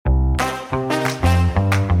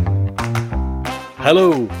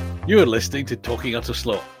Hello, you're listening to Talking Utter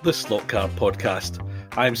Slot, the Slot Car podcast.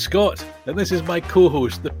 I'm Scott, and this is my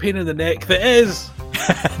co-host, the pain in the neck that is...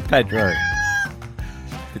 Pedro.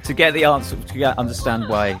 To get the answer, understand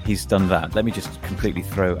why he's done that, let me just completely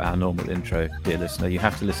throw our normal intro, dear listener. You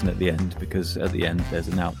have to listen at the end, because at the end there's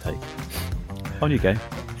an outtake. On you go.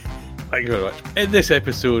 Thank you very much. In this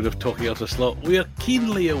episode of Talking Utter Slot, we are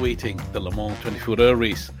keenly awaiting the Le Mans 24-hour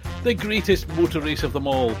race, the greatest motor race of them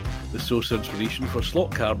all, the source of inspiration for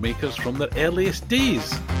slot car makers from their earliest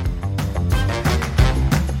days.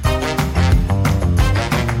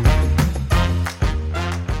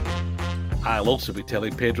 I'll also be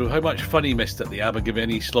telling Pedro how much fun he missed at the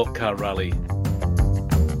Abergavenny slot car rally.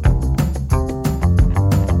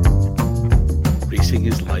 Racing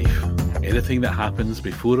is life. Anything that happens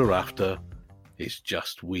before or after is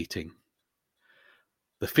just waiting.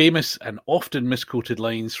 The famous and often misquoted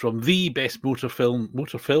lines from the best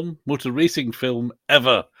motor racing film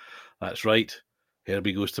ever. That's right.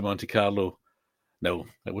 Herbie Goes to Monte Carlo. No,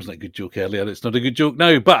 that wasn't a good joke earlier. It's not a good joke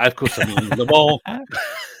now, but of course I mean them all.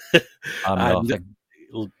 I'm laughing.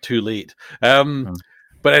 Too late. But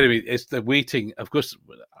anyway, it's the waiting. Of course,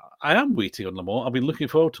 I am waiting on Le Mans. I've been looking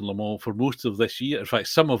forward to Le Mans for most of this year. In fact,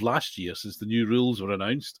 some of last year, since the new rules were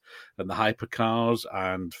announced, and the hypercars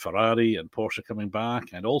and Ferrari and Porsche coming back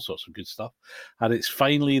and all sorts of good stuff. And it's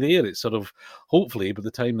finally there. It's sort of, hopefully, by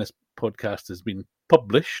the time this podcast has been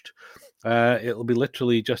published, it'll be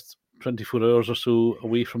literally just 24 hours or so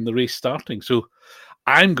away from the race starting. So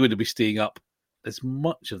I'm going to be staying up as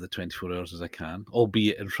much of the 24 hours as I can,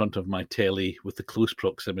 albeit in front of my telly with the close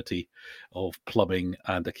proximity of plumbing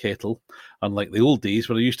and a kettle, unlike the old days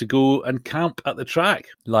when I used to go and camp at the track.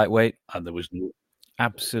 Lightweight. And there was no...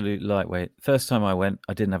 Absolute lightweight. First time I went,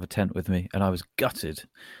 I didn't have a tent with me, and I was gutted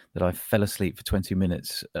that I fell asleep for 20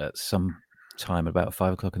 minutes at some time about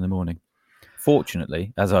 5 o'clock in the morning.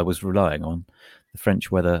 Fortunately, as I was relying on, the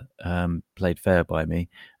French weather played fair by me,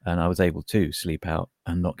 and I was able to sleep out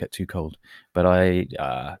and not get too cold. But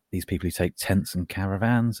these people who take tents and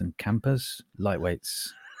caravans and campers, lightweights.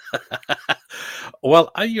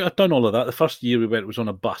 Well, I've done all of that. The first year we went, it was on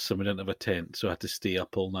a bus and we didn't have a tent, so I had to stay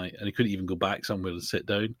up all night, and you couldn't even go back somewhere and sit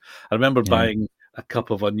down. I remember buying a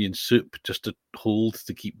cup of onion soup just to hold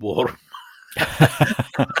to keep warm.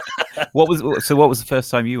 What was the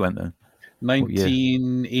first time you went then?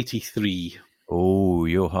 1983. Oh,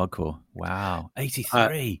 you're hardcore. Wow.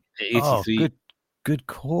 83. 83. Oh, good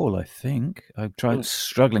call, I think. I tried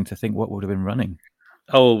struggling to think what would have been running.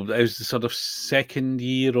 Oh, it was the sort of second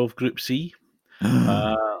year of Group C.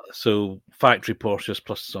 So factory Porsches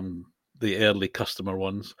plus the early customer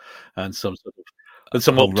ones and some sort of... And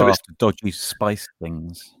some optimistic, dodgy spice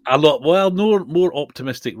things. More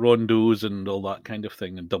optimistic rondos and all that kind of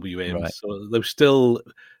thing, and WMs. Right. So there was still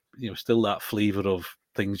that flavour of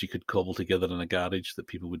things you could cobble together in a garage that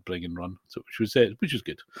people would bring and run. So which was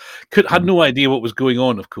good. Had no idea what was going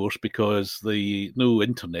on, of course, because no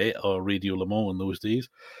internet or Radio Le Mans in those days.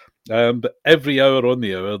 But every hour on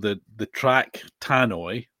the hour, the track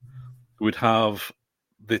tannoy would have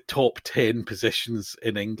the top 10 positions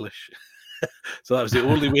in English. So that was the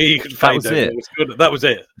only way you could find out what was good. That was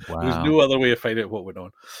it. Wow. There was no other way of finding out what went on.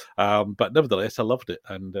 But nevertheless, I loved it,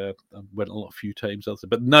 and I went a few times.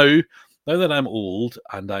 But now that I'm old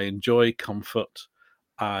and I enjoy comfort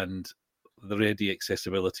and the ready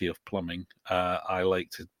accessibility of plumbing, I like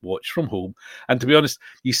to watch from home. And to be honest,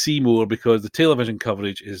 you see more because the television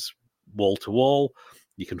coverage is wall to wall.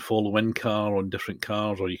 You can follow in-car on different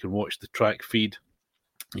cars, or you can watch the track feed.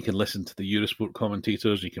 You can listen to the Eurosport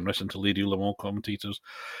commentators. You can listen to Radio Le Mans commentators.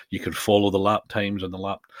 You can follow the lap times on the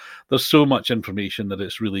lap. There's so much information that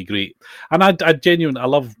it's really great. And I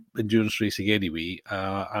love endurance racing anyway.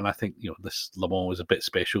 And I think this Le Mans is a bit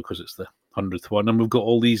special because it's the 100th one, and we've got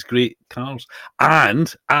all these great cars.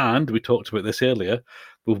 And we talked about this earlier.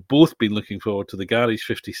 We've both been looking forward to the Garage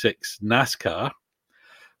 56 NASCAR,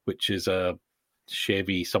 which is a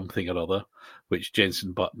Chevy something or other, which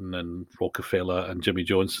Jenson Button and Rockefeller and Jimmy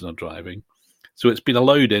Johnson are driving. So it's been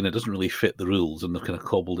allowed in. It doesn't really fit the rules, and they've kind of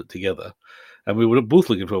cobbled it together. And we were both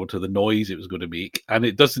looking forward to the noise it was going to make, and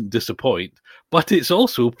it doesn't disappoint, but it's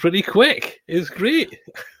also pretty quick. It's great.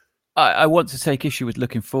 I want to take issue with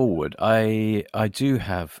looking forward. I do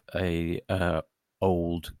have a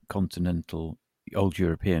old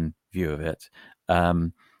European view of it,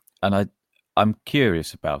 and I'm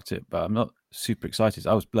curious about it, but I'm not super excited.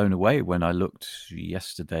 I was blown away when I looked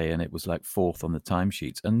yesterday, and it was like 4th on the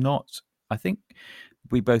timesheets, and not. I think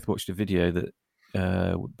we both watched a video that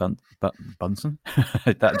Bunsen,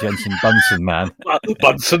 that Jenson Bunsen man,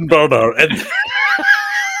 Bunsen burner,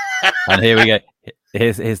 and here we go.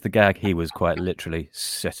 Here's the gag. He was quite literally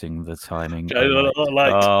setting the timing.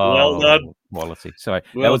 Well done. Quality. Sorry,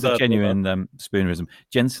 Well that was done, a genuine spoonerism.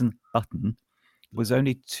 Jenson Button was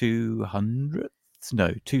only 200.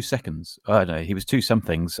 No, 2 seconds. I don't know. He was 2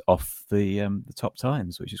 somethings off the top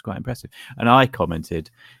times, which is quite impressive. And I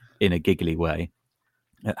commented in a giggly way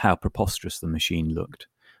at how preposterous the machine looked,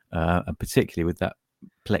 and particularly with that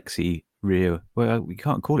plexi rear. Well, we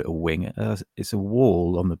can't call it a wing. It's a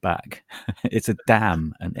wall on the back. It's a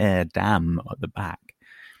dam, an air dam at the back.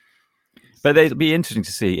 But it'll be interesting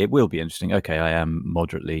to see. It will be interesting. Okay, I am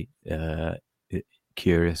moderately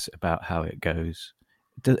curious about how it goes.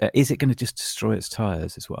 Is it going to just destroy its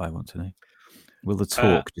tires? Is what I want to know. Will the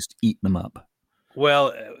torque just eat them up?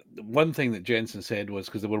 Well, one thing that Jensen said was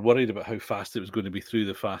because they were worried about how fast it was going to be through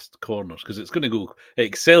the fast corners, because it's going to go, it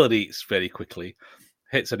accelerates very quickly,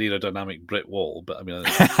 hits an aerodynamic brick wall. But I mean,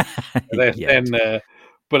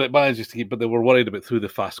 but it manages to keep. But they were worried about through the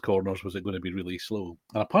fast corners, was it going to be really slow?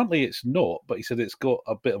 And apparently it's not. But he said it's got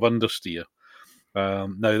a bit of understeer.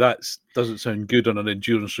 Now that doesn't sound good on an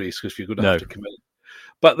endurance race because you're going to have to commit.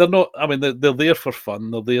 But they're not. I mean, they're there for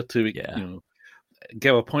fun. They're there to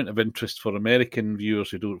give a point of interest for American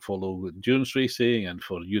viewers who don't follow endurance racing, and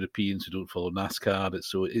for Europeans who don't follow NASCAR.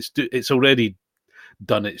 It's already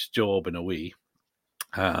done its job in a way.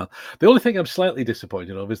 The only thing I'm slightly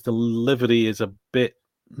disappointed of is the livery is a bit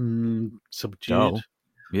subdued. Dull.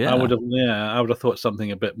 Yeah, I would have thought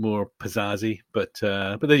something a bit more pizzazzy, but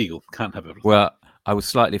there you go. Can't have everything. Well, I was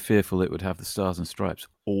slightly fearful it would have the stars and stripes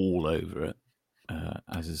all over it,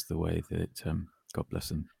 as is the way that God bless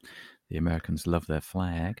them, the Americans love their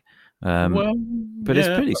flag. But it's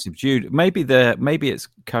pretty subdued. Maybe it's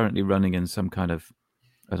currently running in some kind of,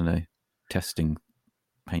 I don't know, testing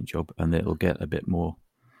paint job, and it'll get a bit more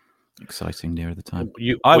exciting nearer the time.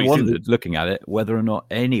 I wondered, looking at it, whether or not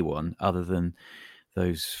anyone other than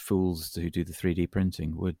those fools who do the 3D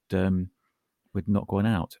printing would knock one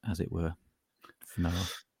out, as it were. No.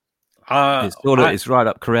 It's right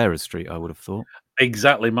up Carrera Street, I would have thought.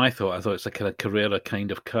 Exactly my thought. I thought it's a kind of Carrera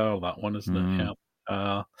kind of car, that one, isn't it?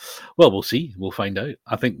 Yeah. Well, we'll see. We'll find out.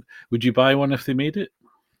 I think, would you buy one if they made it?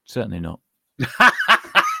 Certainly not.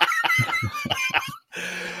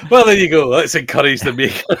 Well, there you go. Let's encourage the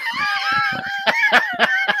maker.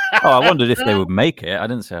 I wondered if they would make it. I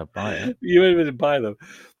didn't say I'd buy it. You would buy them.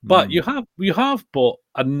 But you have bought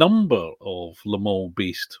a number of Le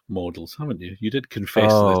Mans-based models, haven't you? You did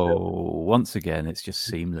confess this. Once again, it's just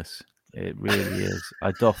seamless. It really is.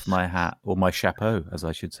 I doff my hat, or my chapeau, as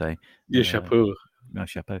I should say. Your chapeau. My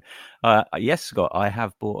chapeau. Yes, Scott, I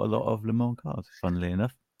have bought a lot of Le Mans cars, funnily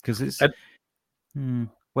enough. Because it's...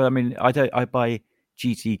 Well, I mean, I buy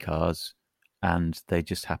GT cars, and they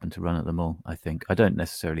just happen to run at Le Mans, I think. I don't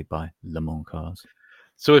necessarily buy Le Mans cars.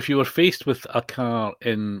 So if you were faced with a car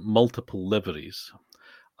in multiple liveries,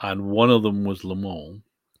 and one of them was Le Mans,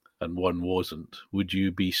 and one wasn't, would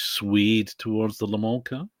you be swayed towards the Le Mans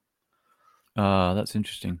car? That's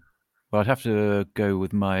interesting. Well, I'd have to go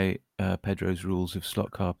with my Pedro's rules of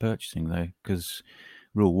slot car purchasing, though, because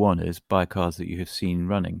rule 1 is buy cars that you have seen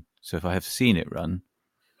running. So if I have seen it run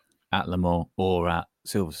at Le Mans or at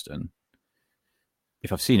Silverstone,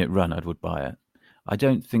 if I've seen it run, I would buy it. I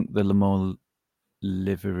don't think the Le Mans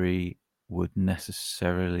livery would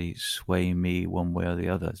necessarily sway me one way or the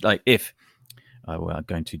other. Like if, I'm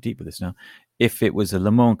going too deep with this now, if it was a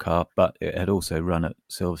Le Mans car, but it had also run at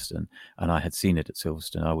Silverstone, and I had seen it at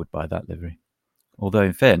Silverstone, I would buy that livery. Although,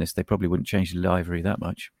 in fairness, they probably wouldn't change the livery that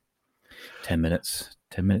much. 10 minutes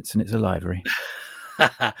and it's a livery.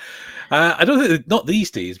 I don't think, not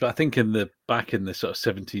these days, but I think back in the sort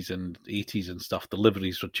of 70s and 80s and stuff, the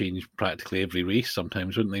liveries would change practically every race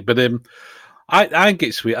sometimes, wouldn't they? But I think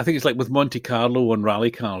it's sweet. I think it's like with Monte Carlo and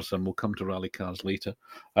rally cars, and we'll come to rally cars later.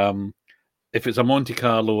 If it's a Monte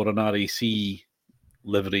Carlo or an RAC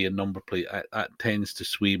livery and number plate, that tends to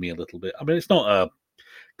sway me a little bit. I mean, it's not a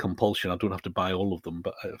compulsion. I don't have to buy all of them,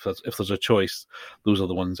 but if there's a choice, those are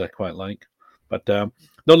the ones I quite like. But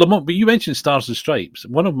no, Le Mans, but you mentioned Stars and Stripes.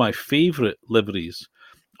 One of my favourite liveries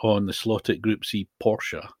on the Slotted Group C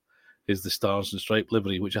Porsche is the Stars and Stripe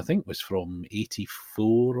livery, which I think was from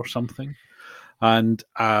 84 or something. And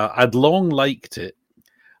I'd long liked it.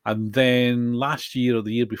 And then last year or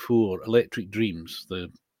the year before, Electric Dreams, the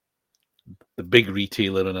big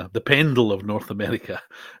retailer and the Pendle of North America,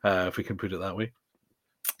 if we can put it that way,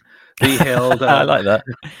 they held... I like that.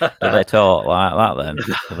 They talk like that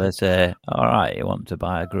then. They say, all right, you want to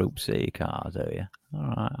buy a Group C car, do you?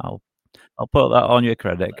 All right, I'll put that on your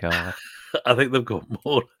credit card. I think they've got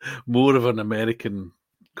more of an American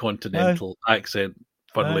continental accent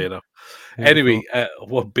funnily enough. Anyway,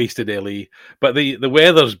 based in LA, but the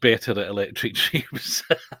weather's better at Electric Dreams,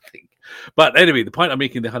 I think. But anyway, the point I'm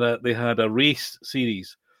making, they had a race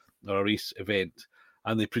series or a race event,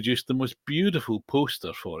 and they produced the most beautiful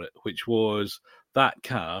poster for it, which was that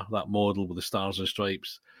car, that model with the stars and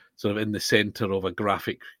stripes, sort of in the center of a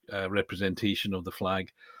graphic representation of the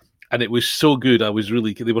flag. And it was so good.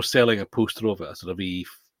 They were selling a poster of it, a sort of A3,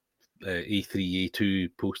 A2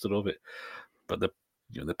 poster of it. But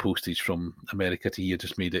the postage from America to here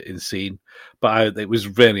just made it insane. But it was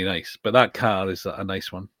very nice. But that car is a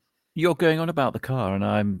nice one. You're going on about the car, and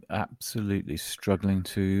I'm absolutely struggling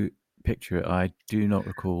to picture it. I do not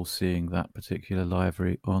recall seeing that particular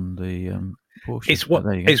livery on the Porsche.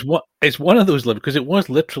 It's one of those because it was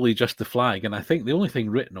literally just the flag, and I think the only thing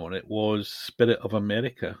written on it was "Spirit of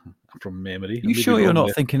America" from memory. You sure you're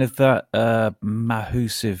not thinking of that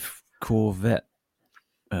Mahusiv Corvette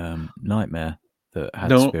nightmare that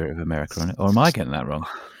had Spirit of America on it, or am I getting that wrong?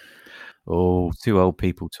 Oh, two old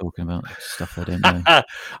people talking about stuff I don't know.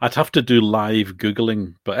 I'd have to do live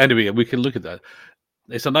Googling, but anyway, we can look at that.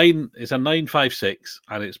 It's a 956,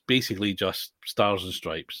 and it's basically just stars and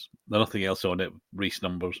stripes. There's nothing else on it, race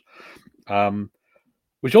numbers.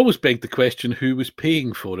 Which always begged the question, who was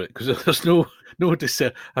paying for it? Because there's no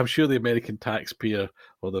I'm sure the American taxpayer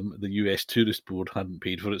or the US Tourist Board hadn't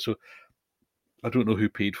paid for it, so I don't know who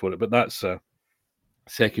paid for it, but that's a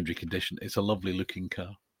secondary condition. It's a lovely looking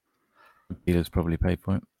car. Dealers probably paid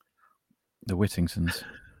for it. The Whittingsons.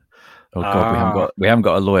 Oh God, we haven't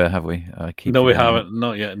got a lawyer, have we? No, we haven't.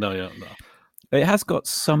 Not yet. No. It has got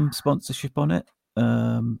some sponsorship on it,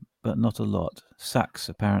 but not a lot. Sachs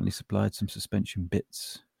apparently supplied some suspension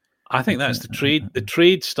bits. I think that's the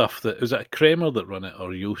trade stuff. Was it Kremer that run it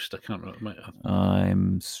or Yost? I can't remember.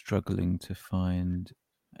 I'm struggling to find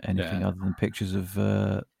anything other than pictures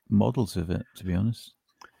of models of it, to be honest.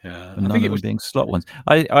 Yeah, and none of them being slot ones.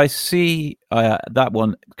 I see that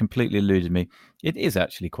one completely eluded me. It is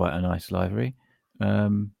actually quite a nice livery.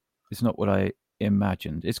 It's not what I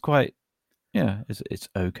imagined. It's quite, it's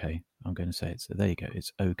okay. I'm going to say it. So there you go.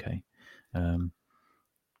 It's okay.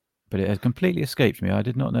 But it has completely escaped me. I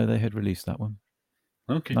did not know they had released that one.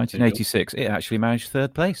 Okay. 1986. It actually managed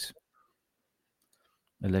third place.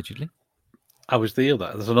 Allegedly. I was there.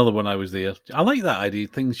 There's another one I was there. I like that idea.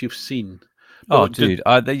 Things you've seen. Oh, dude!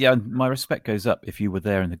 My respect goes up if you were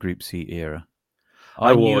there in the Group C era.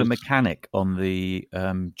 I knew a mechanic on the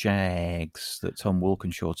Jags that Tom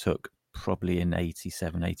Walkinshaw took probably in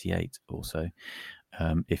 87, 88 or so.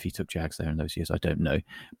 If he took Jags there in those years, I don't know.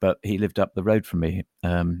 But he lived up the road from me,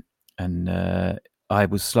 and I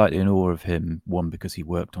was slightly in awe of him. One, because he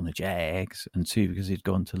worked on the Jags, and two, because he'd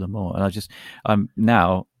gone to Le Mans. And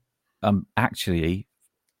I'm actually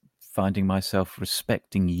finding myself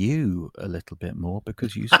respecting you a little bit more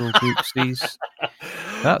because you saw Group C's.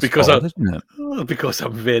 That's odd, isn't it? Because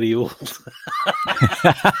I'm very old.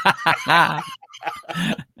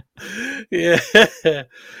 Yeah.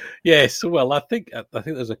 Yes. Well, I think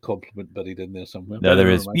there's a compliment buried in there somewhere. No, there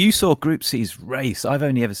is. You saw Group C's race. I've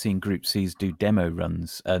only ever seen Group C's do demo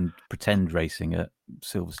runs and pretend racing at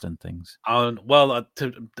Silverstone things. Well, at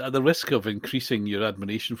the risk of increasing your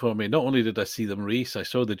admiration for me, not only did I see them race, I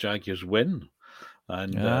saw the Jaguars win,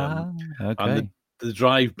 and the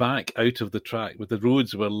drive back out of the track, with the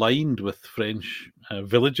roads were lined with French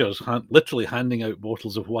villagers, literally handing out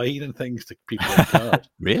bottles of wine and things to people in cars.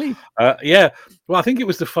 Really? Yeah. Well, I think it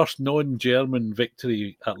was the first non-German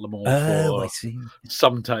victory at Le Mans for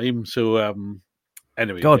some time. So,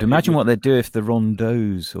 anyway. God, imagine what they'd do if the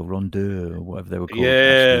Rondeaux or Rondeur or whatever they were called.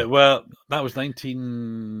 Yeah, actually. Well, that was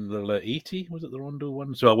 1980. Was it the Rondeau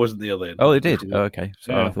one? So I wasn't there then. Oh, they did? Oh, okay.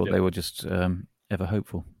 So I thought they were just ever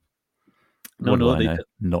hopeful. No, they did.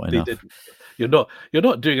 Not enough. Did. You're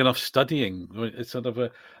not doing enough studying. It's sort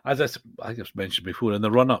of as I just mentioned before, in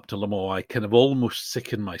the run up to Le Mans, I kind of almost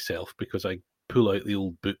sicken myself because I pull out the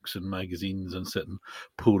old books and magazines and sit and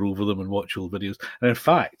pore over them and watch old videos. And in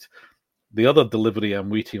fact, the other delivery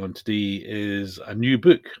I'm waiting on today is a new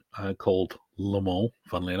book called Le Mans,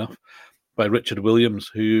 funnily enough, by Richard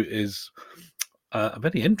Williams, who is a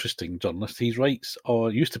very interesting journalist. He used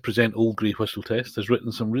to present Old Grey Whistle Test, has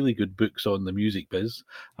written some really good books on the music biz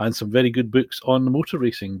and some very good books on the motor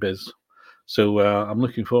racing biz. So I'm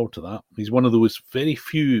looking forward to that. He's one of those very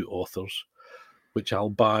few authors which I'll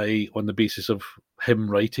buy on the basis of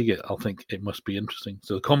him writing it. I'll think it must be interesting.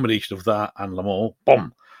 So the combination of that and Le Mans,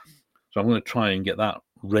 boom. So I'm going to try and get that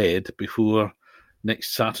read before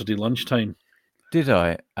next Saturday lunchtime. Did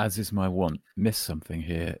I, as is my wont, miss something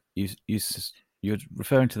here? You're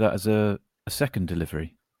referring to that as a second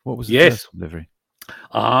delivery. What was the first delivery?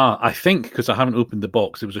 I think, because I haven't opened the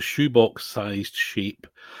box, it was a shoebox-sized shape,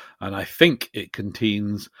 and I think it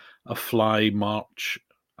contains a Fly March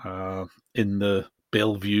in the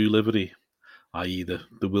Bellevue livery, i.e.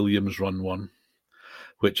 the Williams Run one,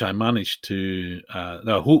 which I managed to.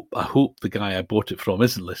 Now I hope the guy I bought it from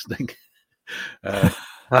isn't listening.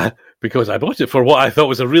 Because I bought it for what I thought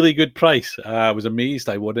was a really good price. I was amazed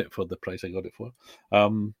I won it for the price I got it for.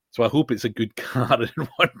 So I hope it's a good car in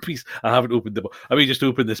one piece. I haven't opened the box. I mean, just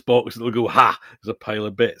open this box and it'll go, ha, there's a pile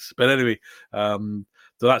of bits. But anyway, so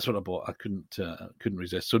that's what I bought. I couldn't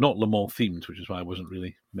resist. So not Le Mans themed, which is why I wasn't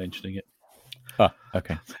really mentioning it. Ah,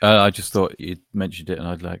 okay. I just thought you mentioned it and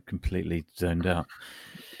I'd completely zoned out.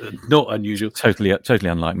 Not unusual. Totally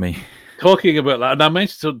unlike me. Talking about that, and I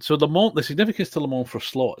mentioned so Le Mans. The significance to Le Mans for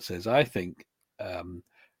slots is, I think,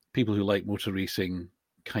 people who like motor racing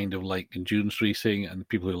kind of like endurance racing, and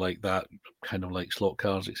people who like that kind of like slot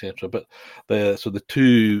cars, etc. But the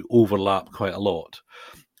two overlap quite a lot,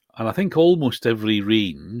 and I think almost every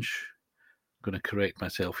range. I'm going to correct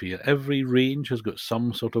myself here. Every range has got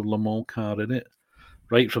some sort of Le Mans car in it,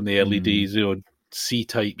 right from the early days, C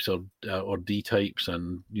types or D types,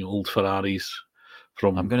 and old Ferraris.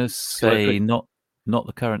 I'm going to say not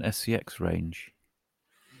the current SCX range.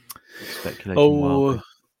 Speculating wildly.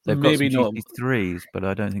 They've maybe got some GT3s, but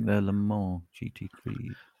I don't think they're Le Mans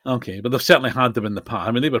GT3s. Okay, but they've certainly had them in the past.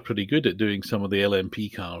 I mean, they were pretty good at doing some of the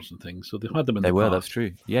LMP cars and things, so they've had them in the past. They were, that's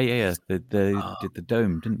true. Yeah. They did the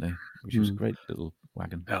Dome, didn't they? Which was a great little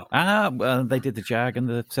wagon. Yeah. Well, they did the Jag and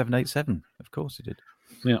the 787. Of course they did.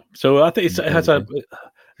 Yeah, so I think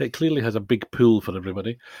it clearly has a big pull for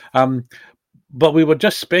everybody. But we were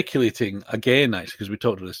just speculating again, actually, because we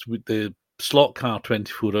talked about this, with the slot car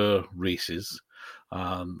 24-hour races.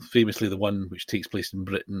 Famously the one which takes place in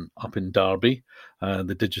Britain up in Derby,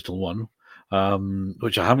 the digital one,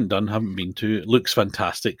 which I haven't been to. It looks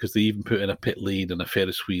fantastic because they even put in a pit lane and a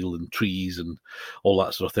Ferris wheel and trees and all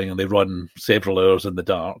that sort of thing, and they run several hours in the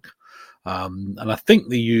dark. And I think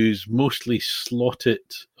they use mostly slotted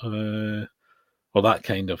or that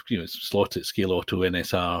kind of slotted scale auto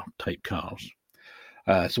NSR type cars.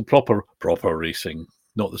 So proper racing,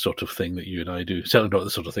 not the sort of thing that you and I do. Certainly not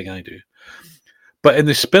the sort of thing I do. But in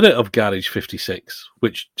the spirit of Garage 56,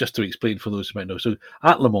 which, just to explain for those who might know, so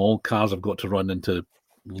at Le Mans, cars have got to run into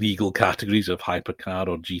legal categories of hypercar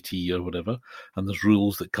or GT or whatever, and there's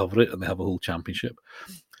rules that cover it, and they have a whole championship.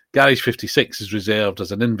 Garage 56 is reserved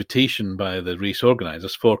as an invitation by the race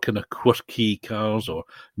organisers for kind of quirky cars or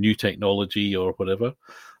new technology or whatever.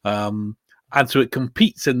 And so it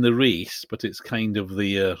competes in the race, but it's kind of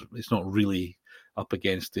it's not really up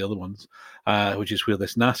against the other ones, which is where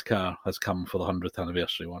this NASCAR has come for the 100th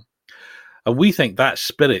anniversary one. And we think that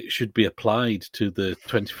spirit should be applied to the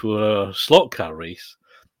 24-hour slot car race,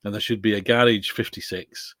 and there should be a Garage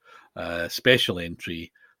 56 special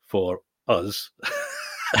entry for us.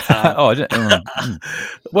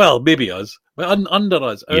 Well, maybe us, but under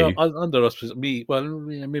us, me. Well,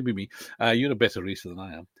 maybe me. You're a better racer than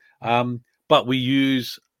I am. But we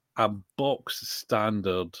use a box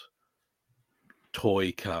standard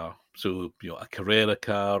toy car, so a Carrera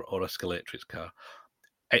car or a Scalextric car.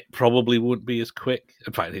 It probably won't be as quick.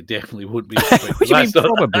 In fact, it definitely won't be as quick. What do you mean,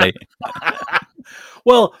 probably?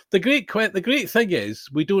 Well, the great thing is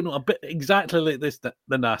we don't know a bit exactly like this the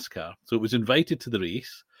NASCAR. So it was invited to the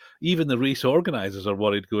race. Even the race organisers are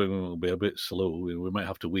worried, going, it'll be a bit slow. We might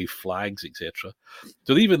have to wave flags, etc.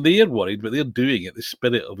 So even they're worried, but they're doing it. The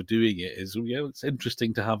spirit of doing it is, it's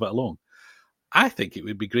interesting to have it along. I think it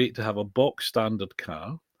would be great to have a box standard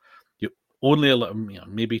car. You only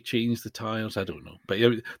maybe change the tyres. I don't know, but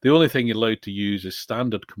the only thing you're allowed to use is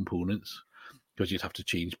standard components, because you'd have to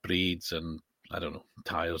change braids and I don't know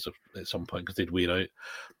tyres at some point because they'd wear out.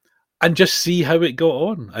 And just see how it got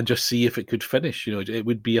on, and just see if it could finish. It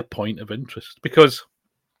would be a point of interest, because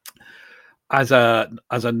as a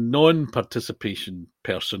non-participation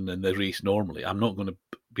person in the race normally, I'm not going to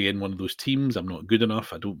be in one of those teams. I'm not good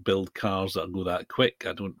enough. I don't build cars that go that quick.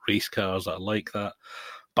 I don't race cars that are like that.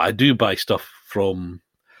 But I do buy stuff from,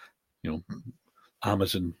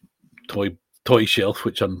 Amazon toy shelf,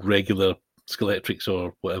 which are regular Scalextrics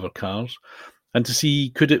or whatever cars, and to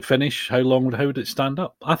see, could it finish? How would it stand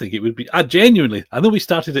up? I think it would be. I know we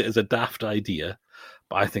started it as a daft idea,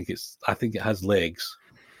 but I think it has legs.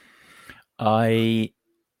 I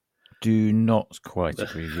do not quite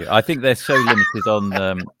agree with you. I think they're so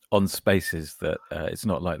limited on spaces that it's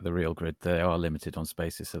not like the real grid. They are limited on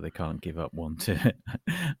spaces, so they can't give up one to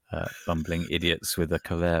bumbling idiots with a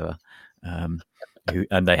Carrera.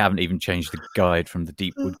 And they haven't even changed the guide from the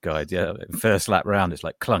Deepwood guide. Yeah, first lap round, it's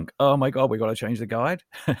like clunk. Oh my god, we got to change the guide,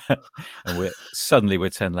 and we're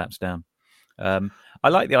 10 laps down. I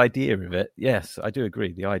like the idea of it. Yes, I do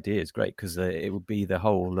agree. The idea is great because it would be the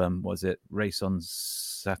whole race on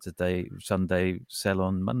Saturday, Sunday, sell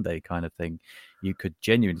on Monday kind of thing. You could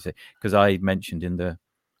genuinely say, because I mentioned in the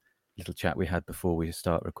little chat we had before we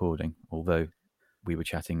start recording, although we were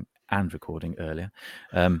chatting and recording earlier,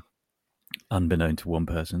 unbeknown to one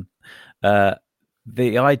person,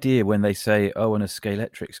 the idea when they say, oh, and a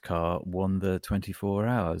Scalextric car won the 24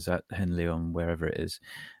 hours at Henley on wherever it is,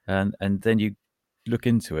 and then you look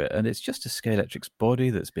into it and it's just a Scalextric's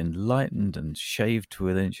body that's been lightened and shaved to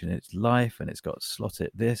an inch in its life, and it's got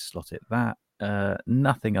slotted this, slotted that,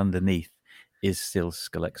 nothing underneath is still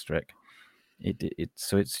Scalextric.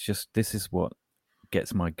 So it's just, this is what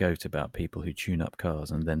gets my goat about people who tune up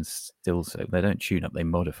cars and then still say they don't tune up, they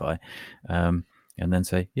modify, and then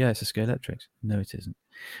say, yeah, it's a Scalextric. No, it isn't.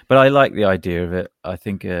 But I like the idea of it. I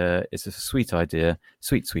think it's a sweet idea,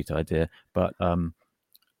 sweet idea, but I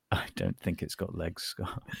don't think it's got legs,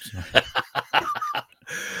 Scott.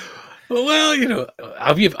 Well, you know,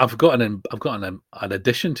 I've got an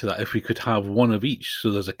addition to that. If we could have one of each,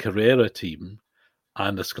 so there's a Carrera team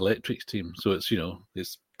and a Scalextric team, so it's, you know,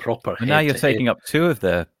 it's proper. And now you're taking up two of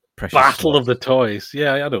their precious battle slots. of the toys.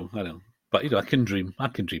 Yeah, I know. But, you know, I can dream.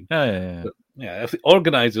 Yeah. But, yeah, if the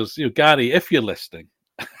organisers, you know, Gary, if you're listening,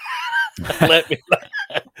 let me know.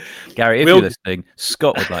 Gary, if you're listening,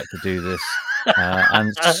 Scott would like to do this,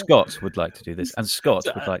 and Scott would like to do this, and Scott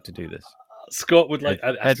would like to do this. Scott would like.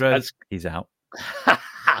 Pedro, he's out.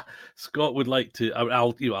 Scott would like to.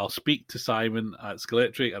 I'll speak to Simon at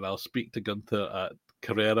Scalextric, and I'll speak to Gunther at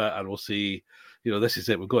Carrera, and we'll see. You know, this is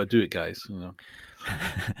it. We've got to do it, guys. You know.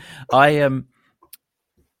 I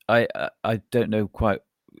don't know quite,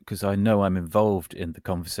 because I know I'm involved in the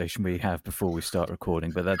conversation we have before we start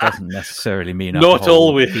recording, but that doesn't necessarily mean not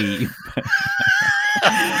always.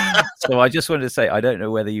 So I just wanted to say, I don't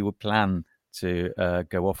know whether you would plan to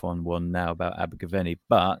go off on one now about Abergavenny,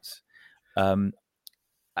 but the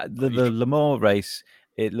Le Mans race,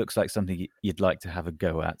 it looks like something you'd like to have a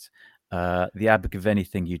go at. The Abergavenny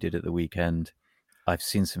thing you did at the weekend, I've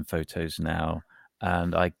seen some photos now,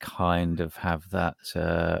 and I kind of have that,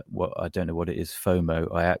 I don't know what it is,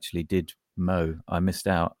 FOMO. I actually did mow. I missed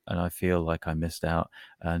out, and I feel like I missed out.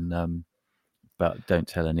 And but don't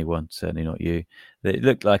tell anyone, certainly not you. It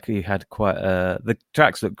looked like you had quite the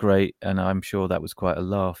tracks looked great, and I'm sure that was quite a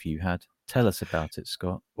laugh you had. Tell us about it,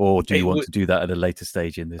 Scott. Or do you want to do that at a later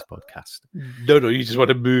stage in this podcast? No, you just want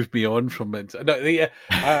to move me on from it.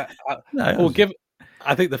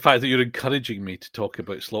 I think the fact that you're encouraging me to talk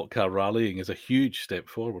about slot car rallying is a huge step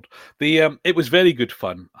forward. It was very good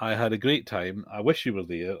fun. I had a great time. I wish you were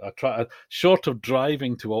there. Short of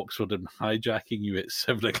driving to Oxford and hijacking you at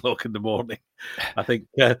 7:00 in the morning, I think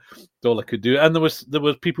that's all I could do. And there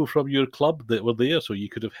were people from your club that were there, so you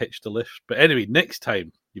could have hitched a lift. But anyway, next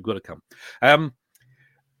time you've got to come.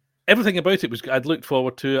 Everything about it was. I'd looked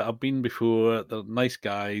forward to it. I've been before. They're nice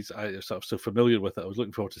guys. I was sort of so familiar with it. I was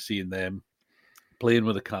looking forward to seeing them, playing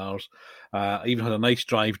with the cars. I even had a nice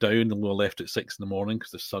drive down, although I left at 6 in the morning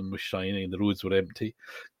because the sun was shining and the roads were empty.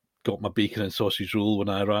 Got my bacon and sausage roll when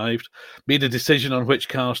I arrived. Made a decision on which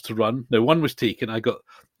cars to run. Now, one was taken. I got,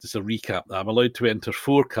 just a recap, I'm allowed to enter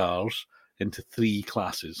 4 cars into 3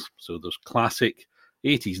 classes. So there's classic,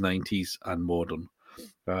 80s, 90s, and modern.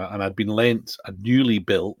 And I'd been lent a newly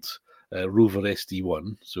built Rover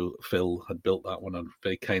SD1. So Phil had built that one and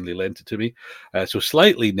very kindly lent it to me. So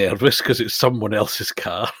slightly nervous because it's someone else's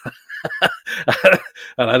car.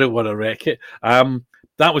 And I don't want to wreck it.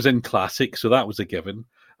 That was in classic, so that was a given.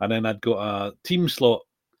 And then I'd got a team slot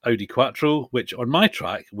Audi Quattro, which on my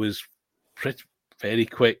track was very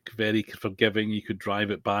quick, very forgiving. You could drive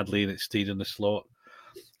it badly and it stayed in the slot.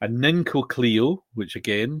 A Ninco Clio, which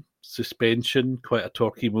again, suspension, quite a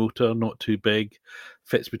torquey motor, not too big,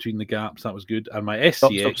 fits between the gaps. That was good. And my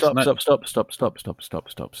SCX.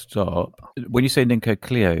 Stop. When you say Ninco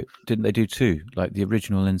Clio, didn't they do 2? Like the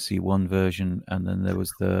original NC1 version, and then there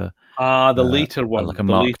was the later one, like a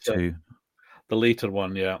Mark II. The later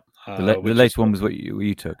one, yeah. The later one was what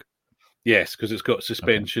you took. Yes, because it's got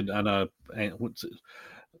suspension and a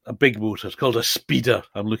big motor. It's called a speeder.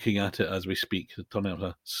 I'm looking at it as we speak. It turned out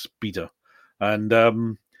a speeder, and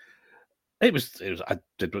it was. I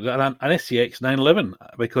did an SCX 911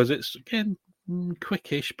 because it's again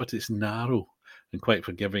quickish, but it's narrow and quite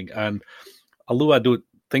forgiving. And although I don't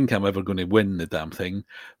think I'm ever going to win the damn thing,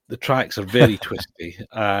 the tracks are very twisty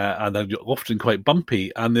and they're often quite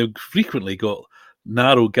bumpy, and they've frequently got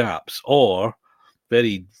narrow gaps or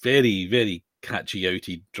very, very, very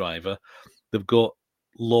catchy-outy driver. They've got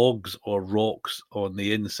logs or rocks on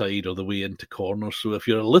the inside or the way into corners. So if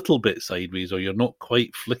you're a little bit sideways or you're not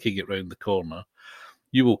quite flicking it round the corner,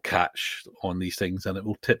 you will catch on these things and it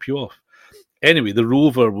will tip you off. Anyway, the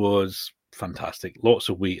Rover was fantastic. Lots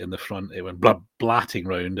of weight in the front. It went blatting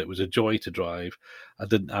round. It was a joy to drive. I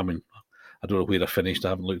don't know where I finished. I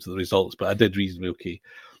haven't looked at the results, but I did reasonably okay.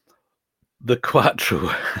 The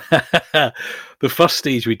Quattro. The first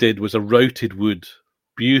stage we did was a routed wood,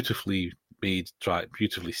 beautifully made track,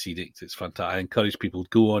 beautifully scenic. It's fantastic. I encourage people to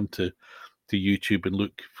go on to YouTube and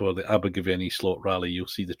look for the Abergavenny Slot Rally. You'll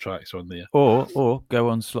see the tracks on there. Or go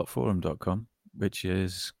on slotforum.com, which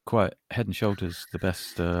is quite head and shoulders the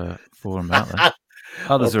best forum out there.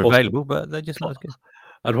 Others are available, but they're just not as good.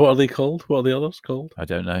 And what are they called? What are the others called? I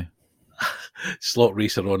don't know. Slot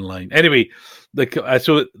Racer Online. Anyway, the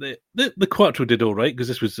Quattro did all right because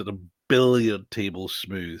this was at a billiard table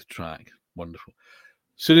smooth track. Wonderful.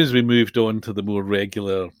 As soon as we moved on to the more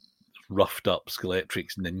regular, roughed up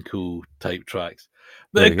Skeletrix Ninco type tracks,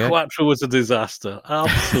 the Quattro was a disaster.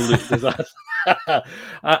 Absolute disaster.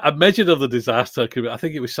 I measured of the disaster. I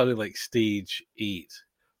think it was something like stage 8.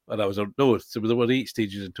 And there were 8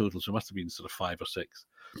 stages in total, so it must have been sort of 5 or 6,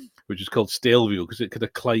 which is called Stelvio because it kind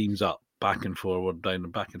of climbs up back and forward, down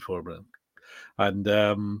and back and forward.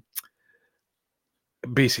 And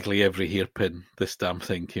basically every hairpin, this damn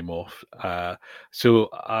thing came off. So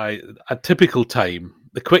a typical time,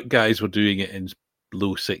 the quick guys were doing it in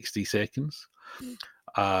low 60 seconds.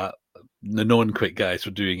 The non-quick guys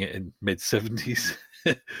were doing it in mid 70s.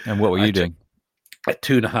 And what were you doing? At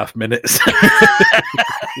 2.5 minutes.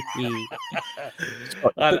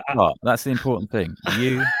 That's the important thing.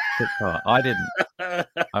 You took part. I didn't.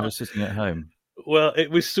 I was sitting at home. Well, it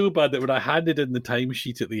was so bad that when I handed in the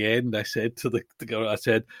timesheet at the end, I said to the girl, I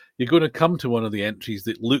said, "You're going to come to one of the entries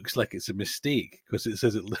that looks like it's a mistake because it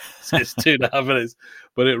says 2.5 minutes,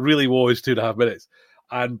 but it really was 2.5 minutes."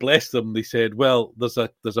 And bless them, they said, "Well, there's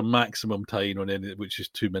a maximum time on it, which is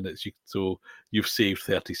 2 minutes, so you've saved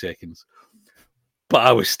 30 seconds." But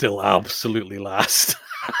I was still absolutely last.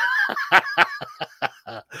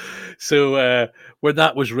 So when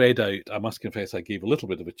that was read out, I must confess I gave a little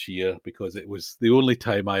bit of a cheer because it was the only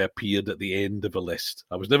time I appeared at the end of a list.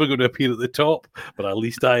 I was never going to appear at the top, but at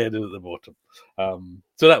least I ended at the bottom.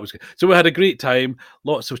 So that was good. So we had a great time,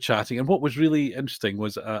 lots of chatting. And what was really interesting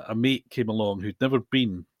was a mate came along who'd never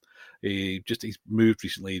been. He's moved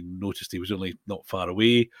recently, noticed he was only not far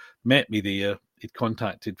away, met me there. He'd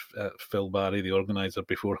contacted Phil Barry, the organiser,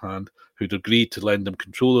 beforehand, who'd agreed to lend him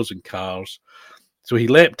controllers and cars. So he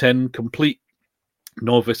leapt in, complete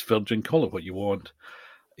novice virgin, call it what you want.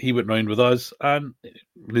 He went round with us, and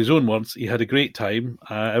in his own words, he had a great time.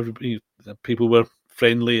 People were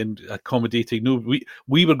friendly and accommodating. No,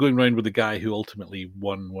 we were going round with the guy who ultimately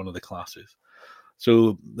won one of the classes.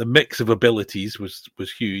 So the mix of abilities was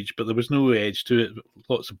huge, but there was no edge to it.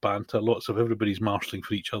 Lots of banter, lots of everybody's marshalling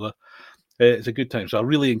for each other. It's a good time. So I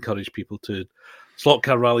really encourage people to slot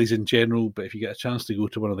car rallies in general, but if you get a chance to go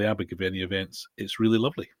to one of the Abergavenny events, it's really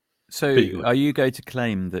lovely. So are you going to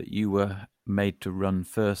claim that you were made to run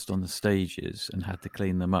first on the stages and had to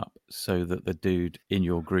clean them up so that the dude in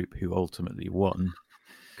your group who ultimately won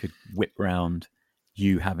could whip round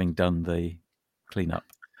you having done the cleanup?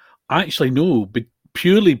 Actually, no, but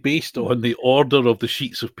purely based on the order of the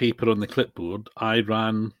sheets of paper on the clipboard, I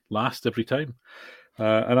ran last every time.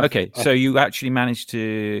 So you actually managed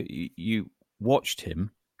to, you watched him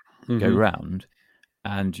go round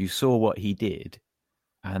and you saw what he did,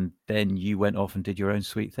 and then you went off and did your own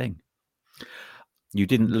sweet thing. You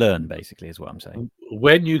didn't learn, basically, is what I'm saying.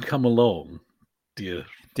 When you come along, dear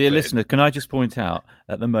listener, can I just point out,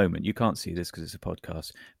 at the moment, you can't see this because it's a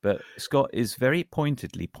podcast, but Scott is very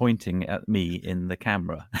pointedly pointing at me in the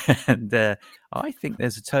camera. And I think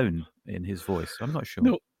there's a tone in his voice. I'm not sure.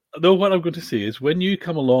 No, what I'm going to say is when you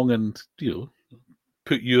come along and,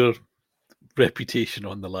 put your reputation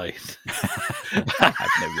on the line. I have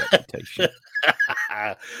no reputation.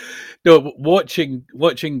 No,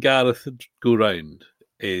 watching Gareth go round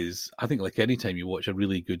is, I think, like any time you watch a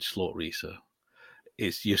really good slot racer,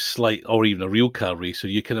 it's your slight, or even a real car racer,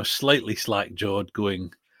 you kind of slightly slack-jawed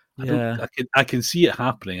going, I can see it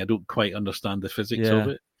happening. I don't quite understand the physics of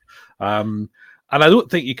it. And I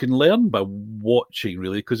don't think you can learn by watching,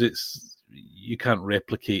 really, because you can't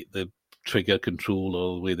replicate the trigger control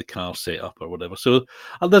or the way the car's set up or whatever. So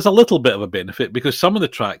there's a little bit of a benefit because some of the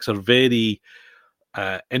tracks are very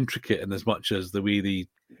intricate in as much as the way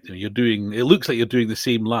you're doing. It looks like you're doing the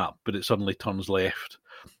same lap, but it suddenly turns left.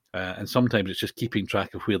 And sometimes it's just keeping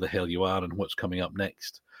track of where the hell you are and what's coming up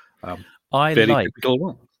next.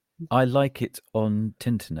 I like it on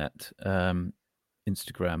Tinternet,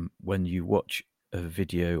 Instagram, when you watch a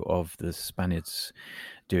video of the Spaniards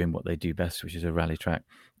doing what they do best, which is a rally track,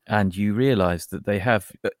 and you realise that they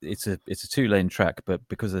have it's a 2-lane track, but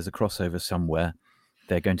because there's a crossover somewhere,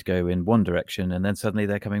 they're going to go in one direction, and then suddenly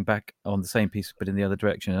they're coming back on the same piece but in the other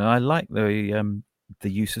direction. And I like the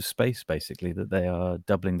use of space, basically, that they are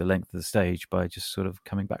doubling the length of the stage by just sort of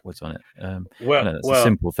coming backwards on it. I know it's a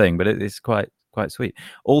simple thing, but it's quite sweet.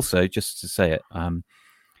 Also, just to say it,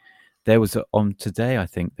 there was on today, I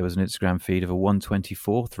think there was an Instagram feed of a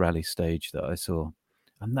 124th rally stage that I saw,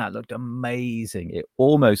 and that looked amazing. It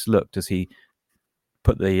almost looked, as he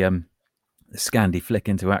put the Scandi flick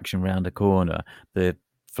into action round a corner, the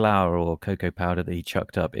flour or cocoa powder that he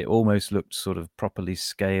chucked up, it almost looked sort of properly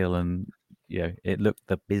scale, and it looked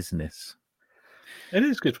the business. It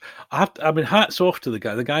is good. I mean, hats off to the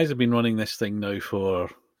guy. The guys have been running this thing now for,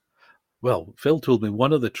 well, Phil told me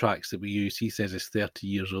one of the tracks that we use, he says, is 30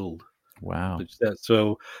 years old. Wow.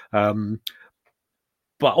 So, but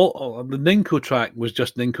the Ninko track was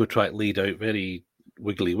just Ninko track laid out, very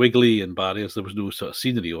wiggly and barriers. There was no sort of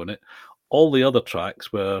scenery on it. All the other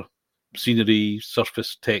tracks were scenery,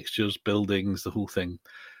 surface textures, buildings, the whole thing.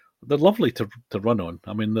 They're lovely to run on.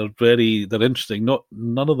 I mean, they're interesting.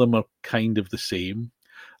 None of them are kind of the same.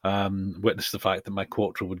 Witness the fact that my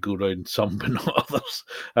Quattro would go around some but not others.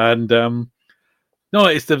 And no,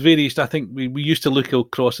 it's the various. I think we used to look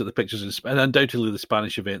across at the pictures, and undoubtedly the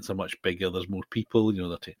Spanish events are much bigger. There's more people.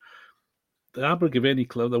 The Abergavenny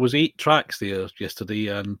Club, there was 8 tracks there yesterday,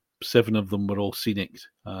 and 7 of them were all scenic.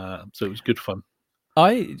 So it was good fun.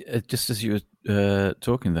 I just as you were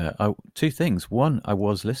talking there, 2 things. One, I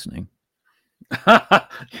was listening. Yeah,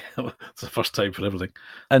 it's the first time for everything.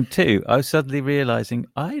 And 2, I was suddenly realizing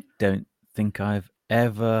I don't think I've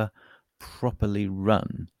ever properly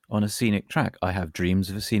run on a scenic track. I have dreams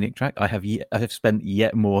of a scenic track. I have spent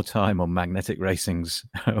yet more time on Magnetic Racing's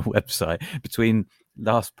website between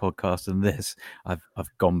last podcast and this. I've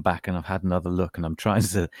gone back and I've had another look, and I'm trying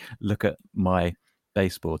to look at my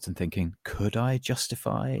baseboards and thinking, could I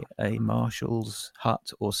justify a Marshall's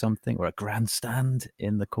hut or something, or a grandstand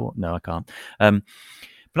in the court? No, I can't. But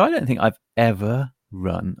I don't think I've ever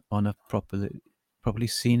run on a properly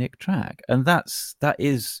scenic track, and that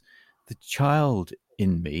is the child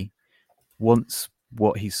in me wants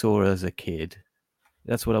what he saw as a kid.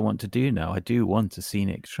 That's what I want to do now. I do want a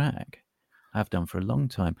scenic track. I've done for a long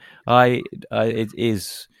time.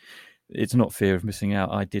 It's not fear of missing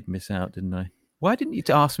out. I did miss out, didn't I? Why didn't you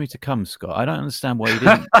ask me to come, Scott? I don't understand why you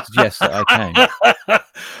didn't suggest that I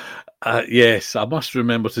came. Yes, I must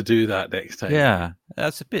remember to do that next time. Yeah,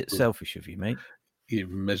 that's a bit selfish of you, mate. You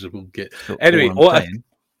miserable git. Anyway, what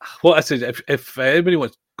I said, if anybody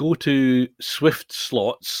wants, go to Swift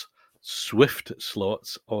Slots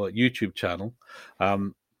or YouTube channel.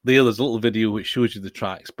 There's a little video which shows you the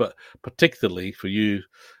tracks, but particularly for you,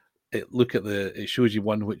 it shows you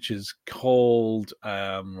one which is called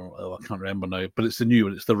I can't remember now, but it's the new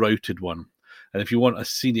one. It's the routed one, and if you want a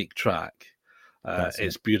scenic track,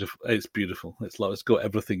 it's beautiful. It's beautiful. It's got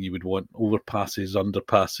everything you would want: overpasses,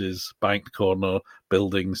 underpasses, banked corner,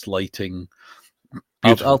 buildings, lighting.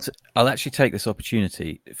 I'll actually take this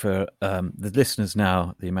opportunity for the listeners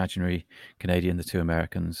now, the imaginary Canadian, the 2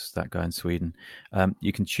 Americans, that guy in Sweden.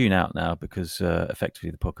 You can tune out now because effectively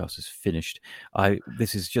the podcast is finished.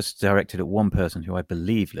 This is just directed at one person who I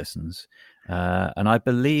believe listens, and I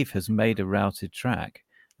believe has made a routed track.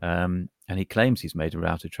 And he claims he's made a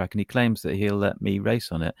routed track, and he claims that he'll let me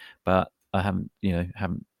race on it, but I haven't.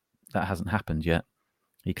 That hasn't happened yet.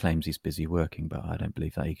 He claims he's busy working, but I don't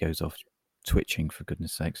believe that. He goes off twitching, for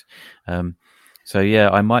goodness sakes. So yeah,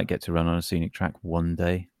 I might get to run on a scenic track one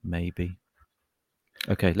day, maybe.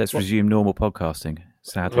 Okay, let's resume normal podcasting.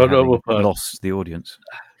 Sadly, lost the audience.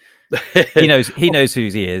 He knows who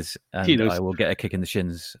he is, and I will get a kick in the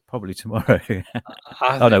shins probably tomorrow.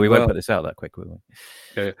 Oh no, we won't put this out that quick, will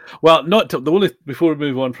we? Okay. Well, before we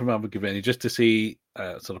move on from Abergavenny, just to say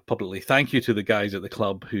sort of publicly, thank you to the guys at the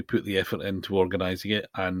club who put the effort into organising it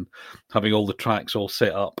and having all the tracks all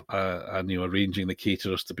set up and arranging the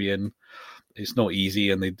caterers to be in. It's not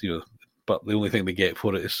easy, and they do, but the only thing they get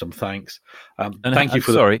for it is some thanks. Thank you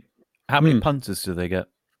for. Sorry, how many punters do they get?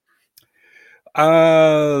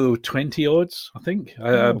 20 odds, I think.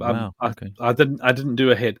 Wow. Okay. I didn't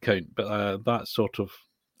do a head count, but that sort of.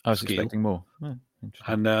 I was scale. Expecting more. Oh,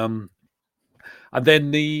 and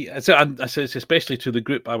then I said especially to the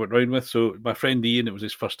group I went round with. So my friend Ian, it was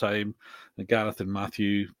his first time, and Gareth and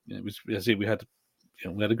Matthew. It was, as I say, we had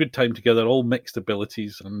a good time together, all mixed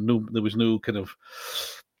abilities, and there was no kind of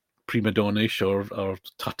prima donna-ish or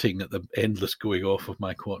tutting at the endless going off of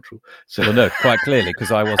my Quattro. So, well, no, quite clearly,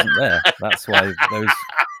 because I wasn't there. That's why those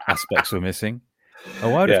aspects were missing.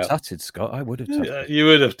 Oh, I would have tutted, Scott. I would have tutted. You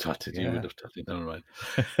would have tutted. Yeah. You would have tutted. Never mind.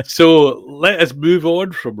 So let us move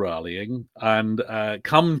on from rallying and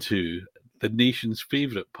come to the nation's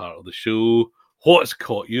favourite part of the show. What's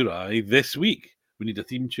caught your eye this week? We need a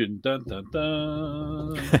theme tune. Dun, dun,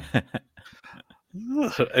 dun.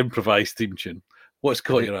 Improvised theme tune. What's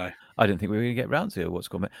caught your eye? I didn't think we were going to get round to what's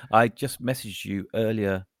caught me. I just messaged you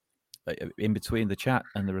earlier, in between the chat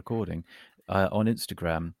and the recording, on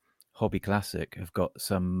Instagram. Hobby Classic have got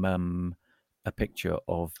some a picture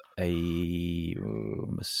of a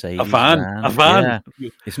Mercedes van. Yeah.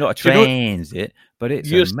 It's not a Transit, but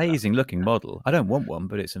it's an amazing looking model. I don't want one,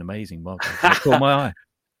 but it's an amazing model. It caught my eye.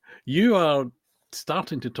 You are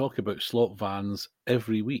starting to talk about slot vans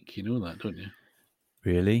every week. You know that, don't you?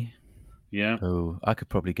 Really? Yeah. Oh, I could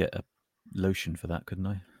probably get a lotion for that, couldn't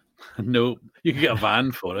I? No, you can get a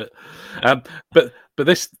van for it. But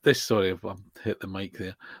this sorry, I've hit the mic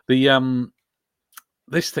there.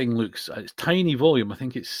 This thing looks, it's tiny volume. I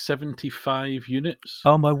think it's 75 units.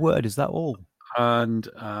 Oh my word, is that all? And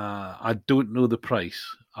I don't know the price.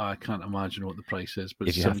 I can't imagine what the price is. But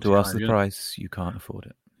if you have to ask the price, you can't afford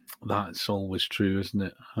it. That's always true, isn't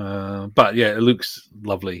it? But yeah, it looks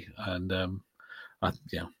lovely, and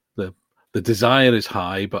the desire is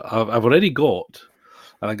high. But I've already got.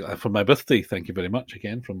 And I got for my birthday, thank you very much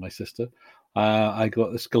again from my sister. I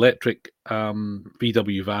got this Scalextric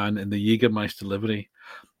VW van in the Jägermeister livery.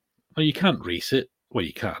 Well, you can't race it. Well,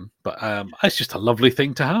 you can, but it's just a lovely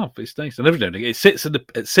thing to have. It's nice, and every now and again, it sits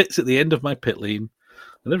at the end of my pit lane,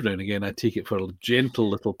 and every now and again, I take it for a gentle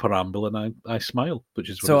little preamble, and I smile,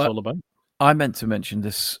 which is what it's all about. I meant to mention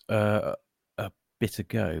this a bit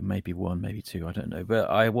ago, maybe one, maybe two, I don't know,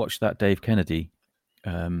 but I watched that Dave Kennedy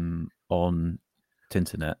on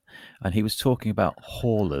Tinternet, and he was talking about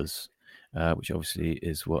haulers, which obviously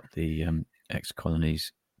is what the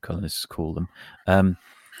ex-colonists call them.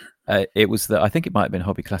 It was I think it might have been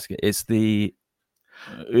Hobby Classic. It's the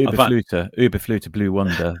Überfluter Blue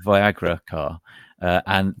Wonder Viagra car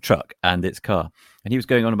and truck and its car, and he was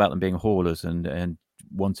going on about them being haulers and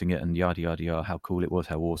wanting it and yada yada yada, how cool it was,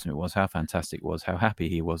 how awesome it was, how fantastic it was, how happy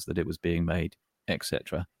he was that it was being made,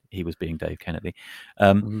 etc. He was being Dave Kennedy.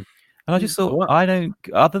 And I just thought, I don't,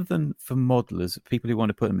 other than for modelers, people who want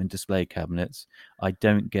to put them in display cabinets, I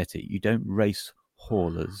don't get it. You don't race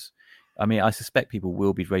haulers. I mean, I suspect people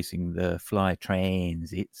will be racing the Fly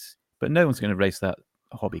Transits, but no one's going to race that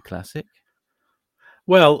Hobby Classic.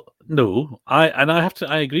 Well, no, I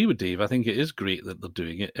agree with Dave. I think it is great that they're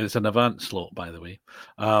doing it. It's an Avant slot, by the way.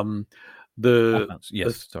 The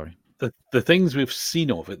things we've seen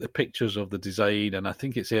of it, the pictures of the design, and I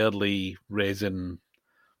think it's early resin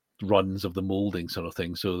runs of the molding sort of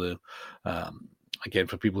thing. So again,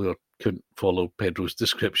 for people who couldn't follow Pedro's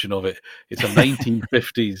description of it, it's a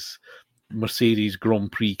 1950s Mercedes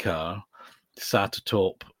Grand Prix car, sat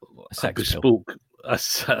atop a bespoke,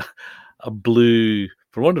 a blue,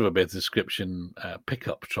 for want of a better description,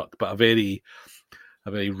 pickup truck, but a very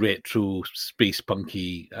retro, space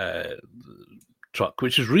punky truck,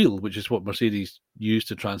 which is real, which is what Mercedes used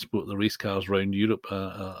to transport the race cars around Europe,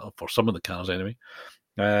 for some of the cars anyway.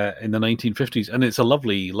 In the 1950s, and it's a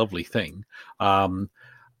lovely, lovely thing. I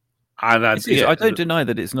don't deny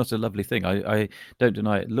that it's not a lovely thing. I don't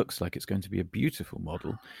deny it looks like it's going to be a beautiful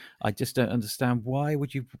model. I just don't understand why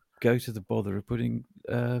would you go to the bother of putting,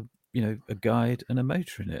 a guide and a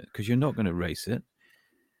motor in it, because you're not going to race it.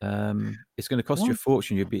 It's going to cost you a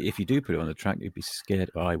fortune. If you do put it on the track, you'd be scared.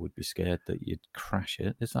 I would be scared that you'd crash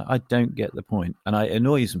it. It's like, I don't get the point, and it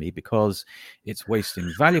annoys me because it's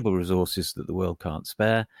wasting valuable resources that the world can't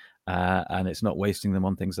spare, and it's not wasting them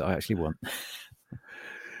on things that I actually want.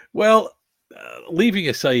 Well, leaving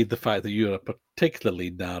aside the fact that you're a particularly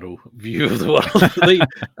narrow view of the world,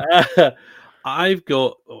 I've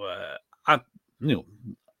got,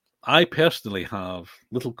 I personally have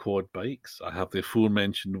little quad bikes. I have the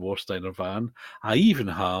aforementioned Warsteiner van. I even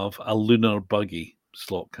have a lunar buggy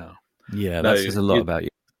slot car. Yeah, that says a lot about you.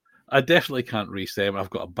 I definitely can't race them.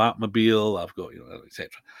 I've got a Batmobile. I've got, etc.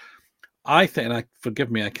 I think,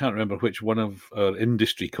 forgive me, I can't remember which one of our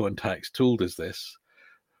industry contacts told us this,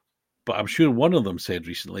 but I'm sure one of them said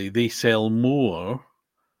recently they sell more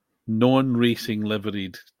non-racing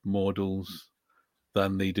liveried models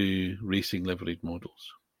than they do racing liveried models.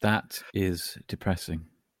 That is depressing.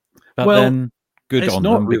 But then good on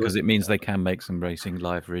them, because it means they can make some racing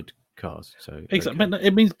liveried cars. So exactly, okay.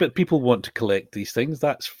 it means, but people want to collect these things.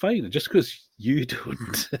 That's fine. Just because you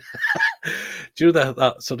don't, do you know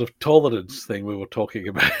that sort of tolerance thing we were talking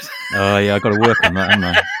about? Oh yeah, I got to work on that, haven't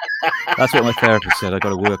I? That's what my therapist said. I got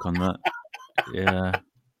to work on that. Yeah,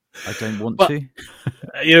 I don't want But to.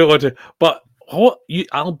 you don't want to. But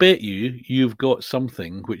I'll bet you've got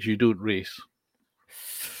something which you don't race.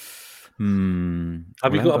 Have We you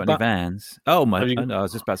haven't got got any vans. Oh my! Have you? No, I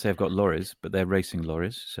was just about to say I've got lorries, but they're racing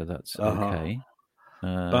lorries, so that's okay.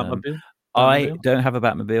 Batmobile? I don't have a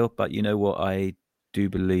Batmobile, but you know what? I do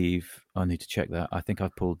believe I need to check that. I think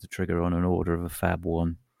I've pulled the trigger on an order of a Fab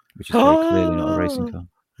One, which is very clearly not a racing car.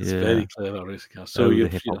 It's Yeah. very clear not a racing car. So the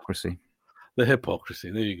hypocrisy. The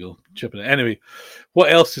hypocrisy. There you go. Chipping it. Anyway,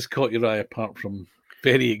 what else has caught your eye apart from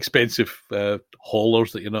very expensive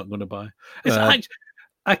haulers that you're not going to buy?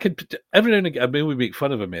 I could every now and again. I mean, we make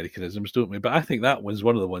fun of Americanisms, don't we? But I think that one's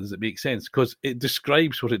one of the ones that makes sense because it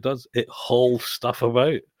describes what it does. It hauls stuff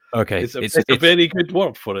about. Okay, it's a very good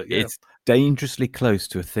word for it. Yeah. It's dangerously close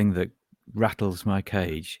to a thing that rattles my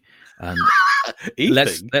cage. And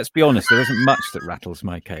let's be honest, there isn't much that rattles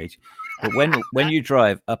my cage. But when you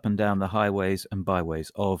drive up and down the highways and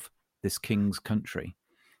byways of this king's country,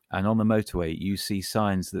 and on the motorway you see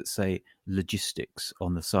signs that say logistics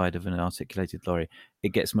on the side of an articulated lorry, it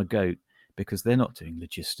gets my goat because they're not doing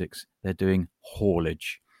logistics, they're doing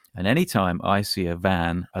haulage. And anytime I see a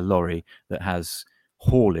van, a lorry that has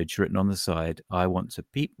haulage written on the side, I want to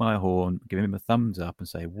beep my horn, give him a thumbs up and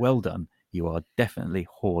say, well done, you are definitely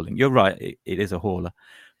hauling. You're right, it is a hauler,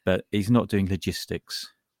 but he's not doing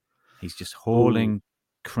logistics. He's just hauling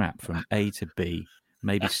crap from A to B,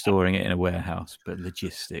 maybe storing it in a warehouse, but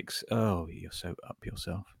logistics. Oh, you're so up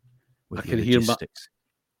yourself with your logistics.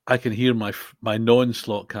 I can hear my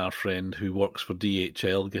non-slot car friend who works for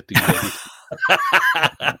DHL getting ready.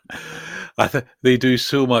 They do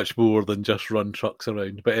so much more than just run trucks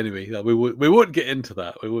around. But anyway, we won't get into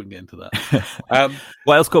that.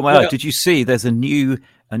 What else caught my eye? Did you see? There's a new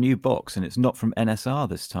box, and it's not from NSR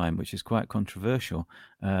this time, which is quite controversial.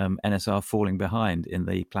 NSR falling behind in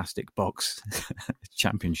the plastic box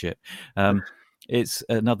championship. It's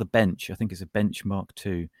another bench. I think it's a Bench Mark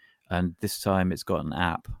II. And this time it's got an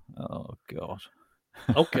app. Oh, God.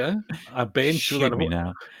 Okay. A bench. Shoot me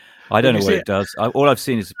now. I don't know what it does. All I've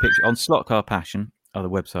seen is a picture. On Slot Car Passion, other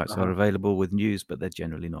websites are available with news, but they're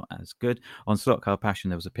generally not as good. On Slot Car Passion,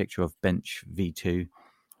 there was a picture of Bench V2.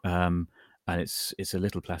 And it's a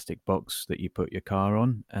little plastic box that you put your car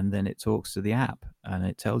on, and then it talks to the app, and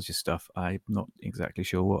it tells you stuff. I'm not exactly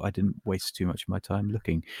sure what. I didn't waste too much of my time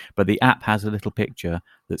looking. But the app has a little picture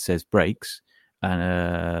that says brakes,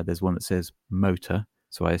 and there's one that says motor,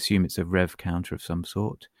 so I assume it's a rev counter of some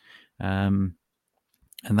sort, and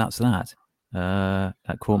that's that.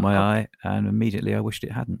 That caught my eye, and immediately I wished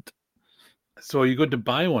it hadn't. So are you going to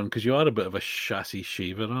buy one? Because you are a bit of a chassis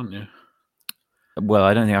shaver, aren't you? Well,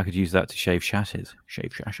 I don't think I could use that to shave chassis.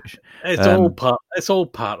 It's all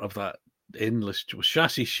part of that endless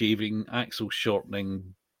chassis shaving, axle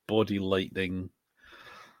shortening, body lightening,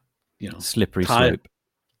 slippery slope.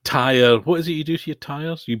 Tire. What is it you do to your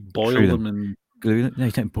tires? You boil them and glue them. No,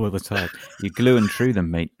 you don't boil the tire. You glue and true them,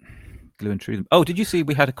 mate. Glue and true them. Oh, did you see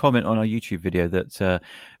we had a comment on our YouTube video that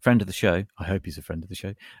friend of the show, I hope he's a friend of the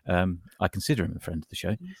show, I consider him a friend of the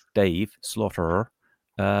show, Dave Slaughterer,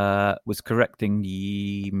 was correcting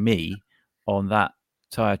me on that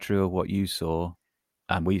tire true of what you saw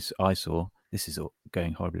and I saw. This is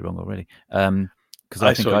going horribly wrong already. Because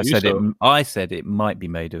I said it might be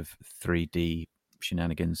made of 3D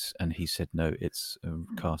shenanigans, and he said no, it's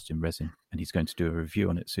cast in resin, and he's going to do a review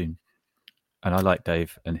on it soon. And I like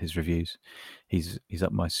Dave and his reviews. He's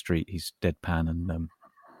up my street. He's deadpan and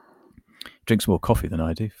drinks more coffee than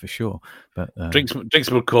I do, for sure. But drinks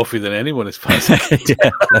more coffee than anyone is fast.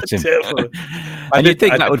 Yeah, that's him. And you'd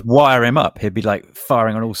think that would wire him up. He'd be like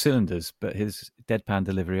firing on all cylinders. But his deadpan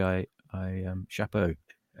delivery, I chapeau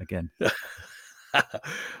again.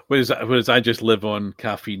 Whereas I just live on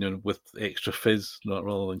caffeine with extra fizz,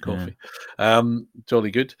 rather than coffee. Yeah.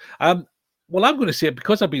 Jolly good. Well, I'm going to say it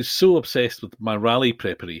because I've been so obsessed with my rally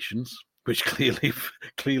preparations, which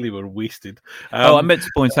clearly were wasted. I meant to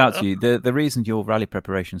point out to you the reason your rally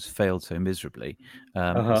preparations failed so miserably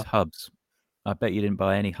was hubs. I bet you didn't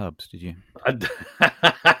buy any hubs, did you?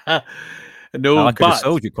 No, I could have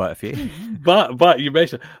sold you quite a few. But you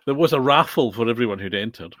mentioned there was a raffle for everyone who'd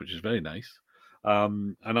entered, which is very nice.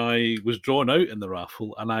 And I was drawn out in the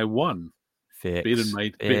raffle, and I won. Bear in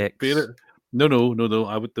mind, no.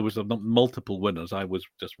 There was multiple winners. I was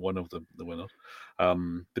just one of the winners.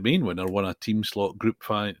 The main winner won a Team Slot Group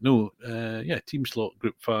 5. Team Slot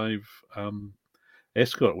Group 5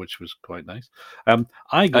 Escort, which was quite nice. I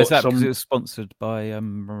Is got that because some it was sponsored by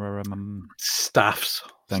staff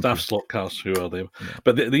Thank you. slot cars who are there. Yeah.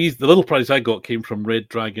 But the little prize I got came from Red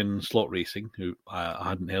Dragon Slot Racing, who I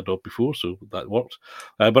hadn't heard of before, so that worked.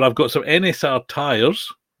 But I've got some NSR tyres,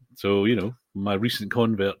 so my recent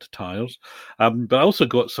convert to tyres. But I also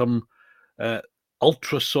got some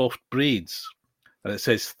ultra soft braids, and it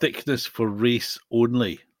says thickness for race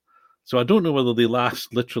only. So I don't know whether they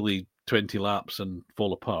last literally 20 laps and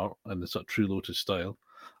fall apart in the sort of True Lotus style.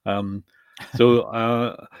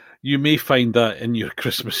 So you may find that in your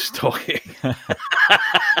Christmas stocking.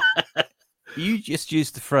 You just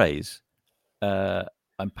used the phrase,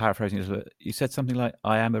 I'm paraphrasing this, but you said something like,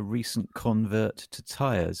 I am a recent convert to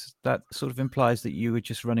tyres. That sort of implies that you were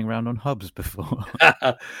just running around on hubs before.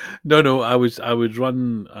 No, I would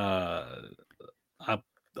run... I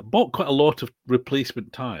bought quite a lot of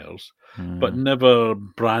replacement tyres, but never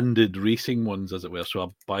branded racing ones, as it were. So I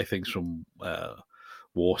buy things from...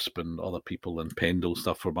 Wasp and other people and Pendle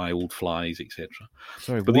stuff for my old flies, etc.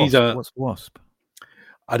 Sorry, but Wasp. What's Wasp?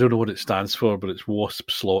 I don't know what it stands for, but it's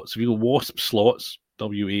Wasp slots. If you go Wasp slots,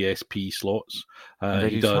 WASP slots,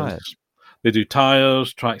 they do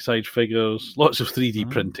tires, trackside figures, lots of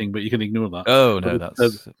 3D printing, but you can ignore that. Oh no,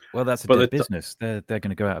 that's a dead business. They're going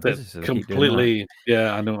to go out of business. If completely.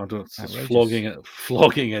 Yeah, I know. It's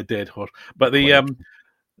flogging a dead horse. But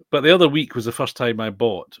But the other week was the first time I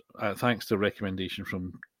bought, thanks to a recommendation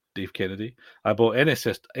from Dave Kennedy, I bought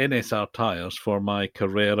NSR tyres for my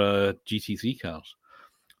Carrera GT3 cars.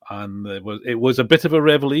 And it was a bit of a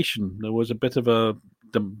revelation. There was a bit of a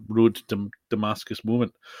road to Damascus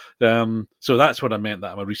moment. So that's what I meant,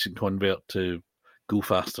 that I'm a recent convert to go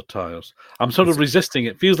faster tyres. I'm sort of resisting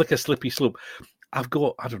it. Feels like a slippy slope. I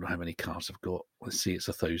don't know how many cars I've got. Let's say it's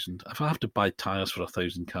 1,000. If I have to buy tyres for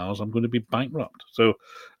 1,000 cars, I'm going to be bankrupt. So,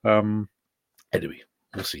 anyway,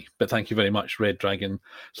 we'll see. But thank you very much, Red Dragon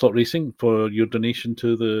Slot Racing, for your donation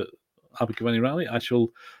to the Abergavenny Rally.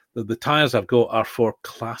 The tyres I've got are for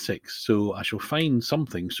classics, so I shall find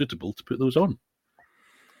something suitable to put those on.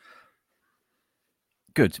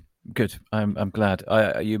 Good. I'm glad.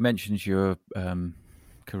 You mentioned your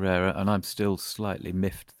Carrera, and I'm still slightly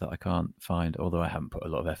miffed that I can't find, although I haven't put a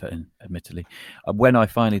lot of effort in, admittedly. When I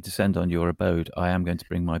finally descend on your abode, I am going to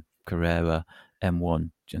bring my Carrera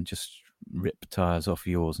M1 and just rip tyres off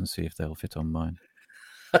yours and see if they'll fit on mine.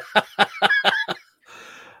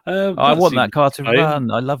 I want that car to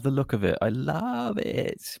run. I love the look of it. I love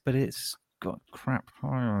it, but it's got crap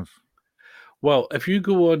tyres. Well, if you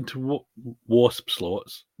go on to Wasp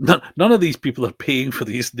slots, none of these people are paying for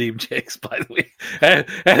these name checks, by the way.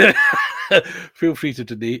 Feel free to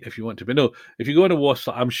donate if you want to. But no, if you go on a Wasp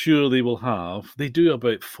slot, I'm sure they do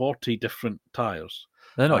about 40 different tyres.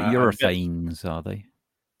 They're not urethanes, are they?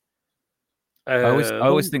 I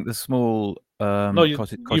always think the small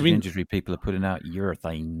cottage industry people are putting out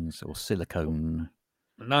urethanes or silicone.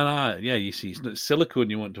 No, yeah, you see, it's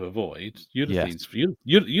silicone you want to avoid. Urethanes,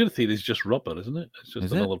 urethane is just rubber, isn't it? It's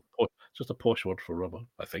just just a posh word for rubber,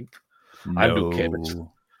 I think. No.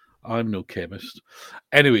 I'm no chemist.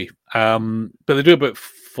 Anyway, but they do about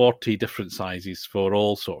 40 different sizes for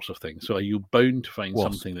all sorts of things. So are you bound to find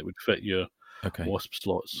something that would fit your Wasp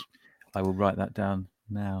slots? I will write that down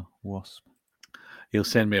now, Wasp. He'll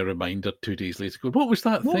send me a reminder 2 days later. What was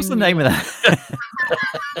that thing? What was the name of that?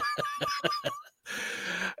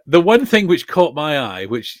 The one thing which caught my eye,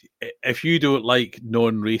 which if you don't like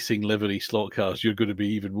non-racing livery slot cars, you're going to be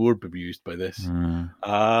even more bemused by this,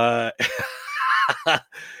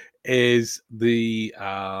 is the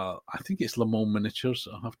I think it's Le Mans Miniatures.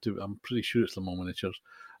 I'm pretty sure it's Le Mans Miniatures.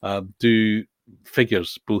 Do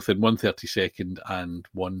figures both in 1/32 and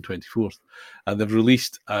 1/24, and they've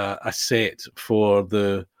released a set for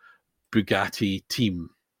the Bugatti team.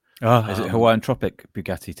 Is it Hawaiian Tropic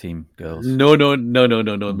Bugatti team girls? No. But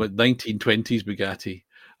 1920s Bugatti,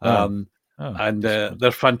 and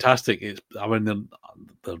they're fantastic.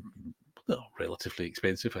 They're relatively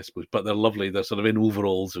expensive, I suppose, but they're lovely. They're sort of in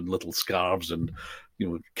overalls and little scarves and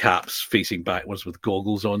caps facing backwards with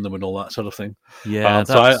goggles on them and all that sort of thing. Yeah,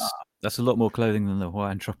 that's a lot more clothing than the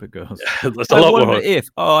Hawaiian Tropic girls. That's a lot more.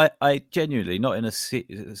 I genuinely, not in a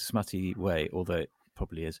smutty way, although it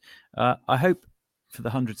probably is. I hope for the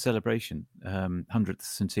 100th celebration, 100th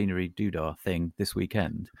centenary doodah thing this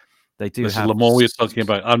weekend, they do this have... This is Le Mans you're talking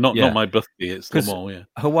about. Not my birthday, it's Le Mans, yeah.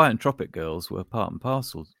 Hawaiian Tropic girls were part and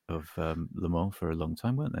parcel of Le Mans for a long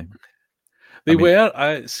time, weren't they? They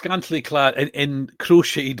were scantily clad in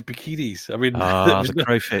crocheted bikinis. I mean... the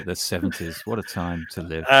crochet, the 70s. What a time to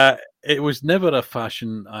live. it was never a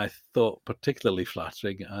fashion I thought particularly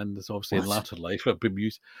flattering, and it's obviously in What? latter life I've been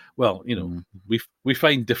used. Well, we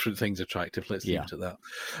find different things attractive. Let's leave it at that.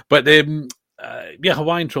 But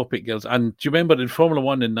Hawaiian Tropic Girls. And do you remember in Formula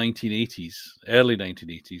One in early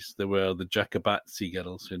 1980s, there were the Jacobazzi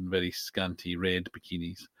girls in very scanty red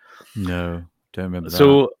bikinis? No, don't remember that.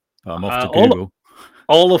 So I'm off to Google.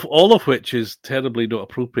 All of which is terribly not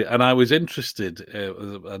appropriate. And I was interested,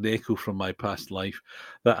 an echo from my past life,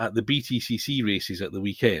 that at the BTCC races at the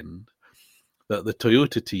weekend, that the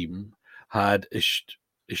Toyota team had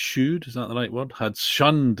eschewed, is that the right word? Had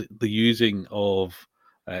shunned the using of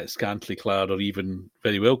scantily clad or even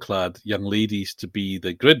very well clad young ladies to be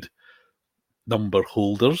the grid number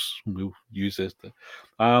holders. We'll use this.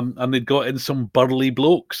 And they'd got in some burly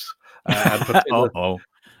blokes.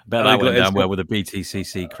 Bet that went down well with the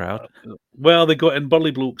BTCC crowd. Well, they got in burly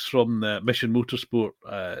blokes from the Mission Motorsport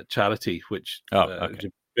charity, which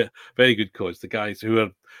very good cause. The guys who are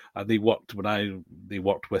they worked with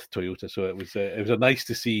Toyota, so it was a nice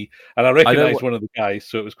to see, and I recognised one of the guys,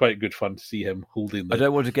 so it was quite good fun to see him holding. I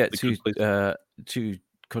don't want to get too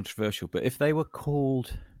controversial, but if they were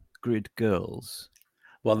called Grid Girls,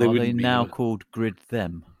 well, are they now called Grid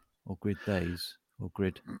Them or Grid Theys or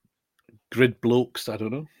Grid Blokes? I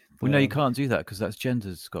don't know. Well, no, you can't do that because that's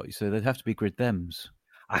genders, Scott. So they'd have to be Grid Thems.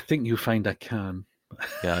 I think you'll find I can.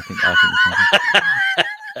 Yeah, I think you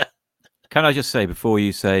can. Can I just say, before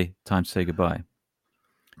you say time to say goodbye,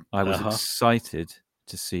 I was excited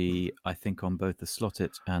to see, I think on both the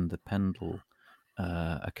Slotted and the Pendle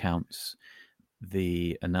accounts,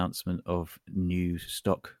 the announcement of new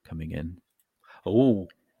stock coming in. Oh,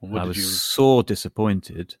 I was so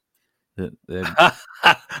disappointed that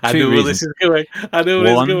I know where this is going.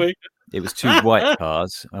 It was two white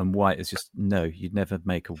cars, and white is just no. You'd never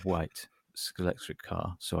make a white electric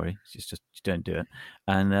car. Sorry, it's just you don't do it.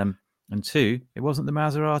 And two, it wasn't the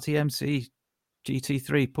Maserati MC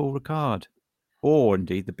GT3 Paul Ricard, or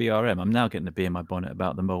indeed the BRM. I'm now getting a bee in my bonnet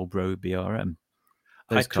about the Marlboro BRM.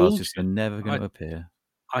 Those cars just are never going to appear.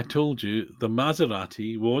 I told you the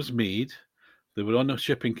Maserati was made. They were on a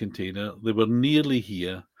shipping container. They were nearly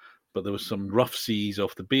here, but there was some rough seas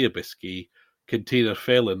off the Bay of Biscay. Container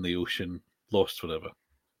fell in the ocean, lost forever.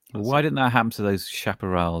 Why didn't that happen to those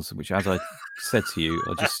Chaparrals, which, as I said to you,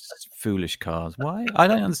 are just foolish cars? Why? I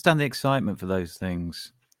don't understand the excitement for those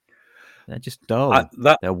things. They're just dull.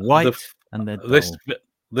 They're white and they're dull.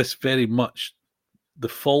 This very much, the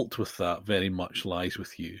fault with that very much lies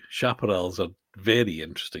with you. Chaparrals are very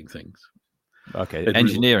interesting things. Okay,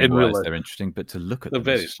 engineering-wise, they're interesting, but to look at them,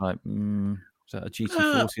 it's like, is that a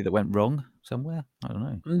GT40 that went wrong somewhere? I don't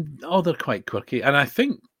know. Oh, they're quite quirky, and I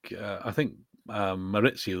think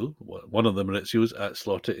Maurizio, one of the Maurizios at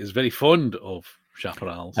Slotted, is very fond of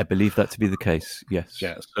Chaparrals. I believe that to be the case. Yes.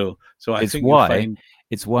 Yeah. So I think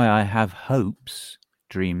it's why I have hopes,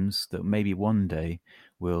 dreams that maybe one day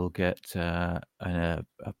we'll get an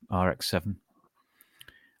RX-7.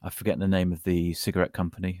 I forget the name of the cigarette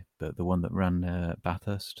company, but the one that ran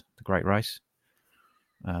Bathurst, the Great Race.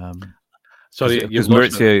 Sorry, because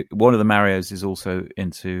Maurizio, one of the Marios, is also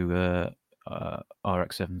into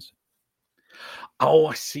RX-7s. Oh,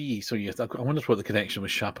 I see. So yes, I wonder what the connection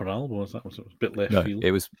with Chaparral was. That was a bit left field.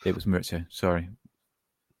 It was Maurizio. Sorry,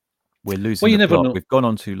 we're losing the plot. We've gone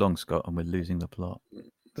on too long, Scott, and we're losing the plot.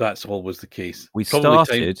 That's always the case. We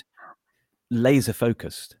started laser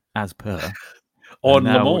focused as per on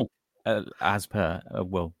Le Mans. As per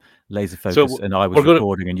laser focus, and I was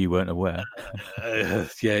recording and you weren't aware.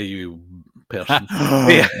 Yeah, you person.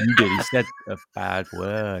 You did. He said a bad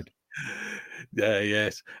word.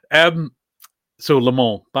 Yes. So Le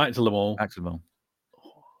Mans. Back to Le Mans.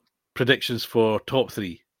 Predictions for top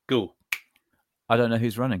 3. Go. I don't know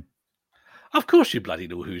who's running. Of course you bloody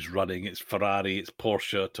know who's running. It's Ferrari, it's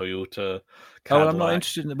Porsche, Toyota, Cadillac. I'm not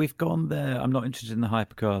interested we've gone there. I'm not interested in the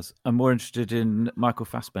hypercars. I'm more interested in Michael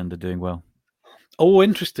Fassbender doing well. Oh,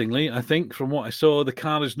 interestingly, I think from what I saw, the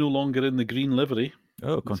car is no longer in the green livery.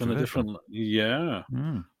 Oh, controversial. Yeah.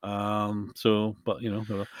 So, but you know,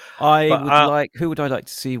 who would I like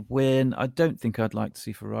to see win? I don't think I'd like to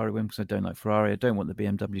see Ferrari win because I don't like Ferrari. I don't want the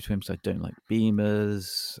BMW to win because I don't like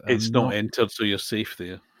Beamers. It's not entered, so you're safe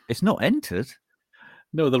there. It's not entered?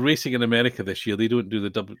 No, they're racing in America this year. They don't do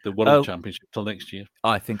the World Championship till next year.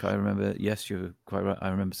 I think I remember. Yes, you're quite right. I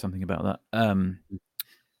remember something about that.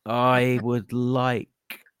 I would like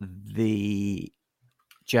the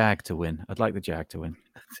Jag to win. I'd like the Jag to win.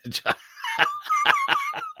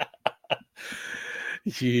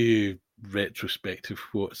 You retrospective,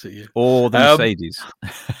 what's it? You or the Mercedes?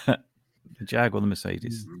 The Jag or the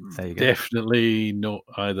Mercedes. There you go. Definitely not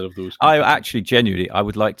either of those. I actually, genuinely, I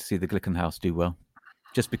would like to see the Glickenhaus do well,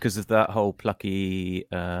 just because of that whole plucky,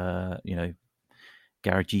 garagista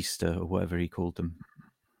or whatever he called them.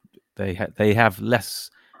 They have less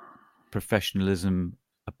professionalism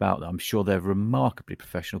about them. I'm sure they're remarkably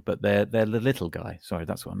professional, but they're the little guy. Sorry,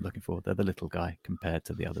 that's what I'm looking for. They're the little guy compared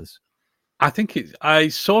to the others. I think I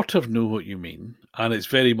sort of know what you mean, and it's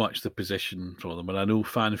very much the position for them. And I know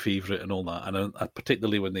fan favourite and all that, and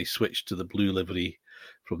particularly when they switched to the blue livery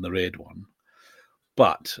from the red one.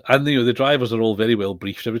 But, and the drivers are all very well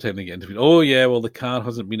briefed every time they get interviewed. Oh, yeah, well, the car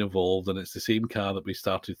hasn't been evolved, and it's the same car that we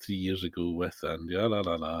started 3 years ago with, and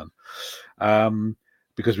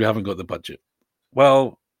because we haven't got the budget.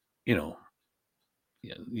 Well, you've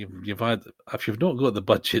had, if you've not got the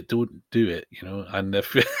budget, don't do it, and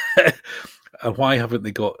if and why haven't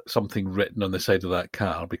they got something written on the side of that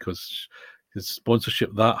car? Because is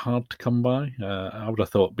sponsorship that hard to come by? I would have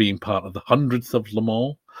thought being part of the 100th of Le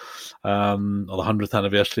Mans, or the 100th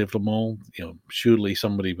anniversary of Le Mans, surely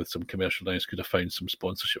somebody with some commercial knowledge could have found some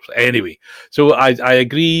sponsorships. Anyway, so I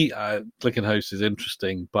agree, Glickenhaus is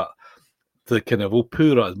interesting, but the kind of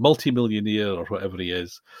poor multi-millionaire or whatever he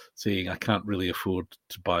is saying, I can't really afford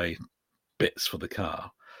to buy bits for the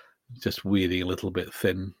car, just wearing a little bit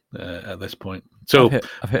thin at this point. So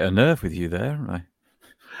I've hit a nerve with you there, haven't I?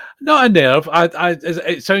 Not a nerve.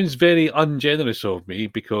 It sounds very ungenerous of me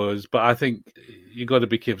but I think you got to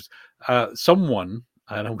be careful. Someone,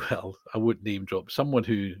 and I wouldn't name drop, someone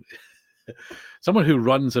who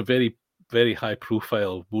runs a very, very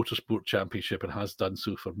high-profile motorsport championship and has done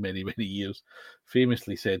so for many, many years,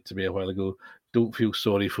 famously said to me a while ago, "Don't feel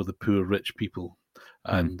sorry for the poor rich people."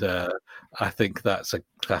 And I think that's a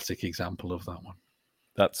classic example of that one.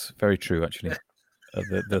 That's very true, actually.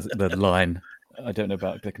 The line, I don't know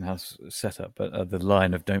about Glickenhaus setup, but the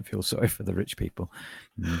line of "Don't feel sorry for the rich people."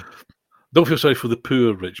 Don't feel sorry for the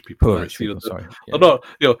poor rich people. Poor rich people, sorry. Yeah. Not,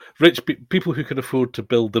 rich people who can afford to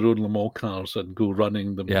build their own Le Mans cars and go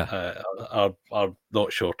running them are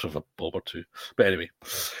not short of a bob or two. But anyway,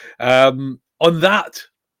 on that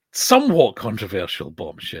somewhat controversial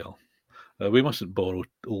bombshell, we mustn't borrow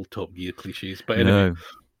old Top Gear cliches. But anyway,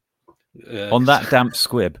 on that damp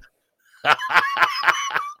squib.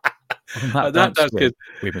 That's good.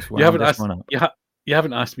 You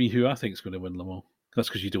haven't asked me who I think is going to win Le Mans. That's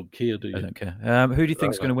because you don't care, do you? I don't care. Who do you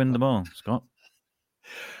think is going to win Le Mans, Scott?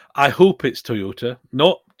 I hope it's Toyota,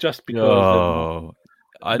 not just because.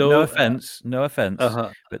 No offense,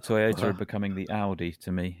 but Toyota are becoming the Audi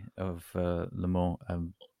to me of Le Mans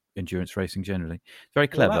endurance racing generally. Very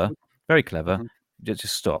clever, very clever. Mm-hmm.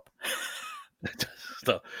 Just stop.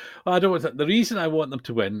 Well, I don't want the reason I want them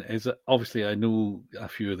to win is that obviously I know a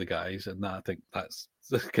few of the guys, and I think that's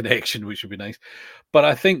the connection, which would be nice. But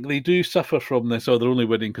I think they do suffer from this, or they're only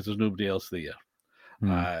winning because there's nobody else there,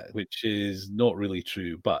 which is not really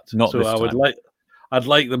true. But not so I'd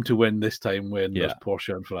like them to win this time when there's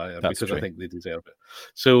Porsche and Ferrari, because true. I think they deserve it.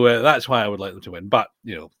 So that's why I would like them to win. But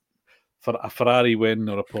for a Ferrari win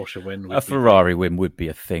or a Porsche win, a Ferrari win would be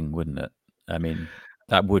a thing, wouldn't it? I mean.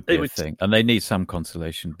 That would be a thing. And they need some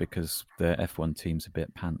consolation because their F1 team's a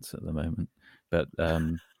bit pants at the moment. But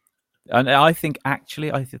and I think,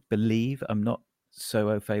 actually, I believe, I'm not so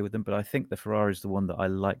au fait with them, but I think the Ferrari is the one that I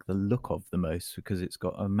like the look of the most because it's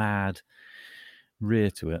got a mad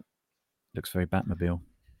rear to it. Looks very Batmobile.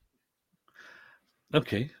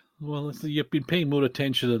 Okay. Well, you've been paying more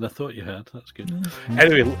attention than I thought you had. That's good. Mm-hmm.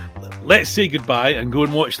 Anyway, let's say goodbye and go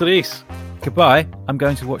and watch the race. Goodbye. I'm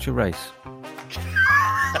going to watch a race.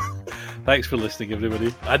 Thanks for listening,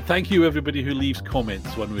 everybody. And thank you, everybody who leaves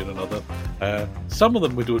comments one way or another. Some of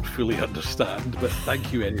them we don't fully understand, but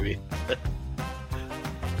thank you anyway.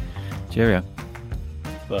 Cheerio.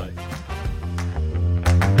 Bye.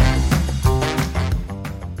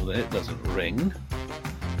 Well, it doesn't ring.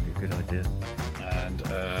 Good idea. And,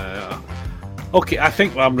 okay, I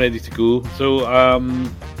think I'm ready to go. So,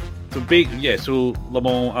 so Le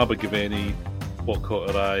Mans, Abergavenny, what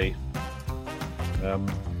caught our eye?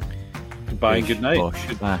 Goodbye and good night.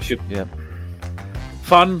 Yep.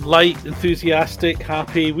 Fun, light, enthusiastic,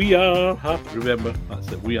 happy. We are happy. Remember,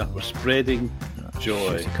 that's it. We're spreading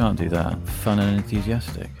joy. Shit, you can't do that. Fun and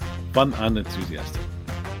enthusiastic. Fun and enthusiastic.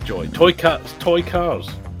 Joy. Toy cars.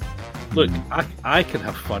 Look, I can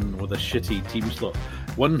have fun with a shitty team slot.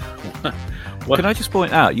 One. Can I just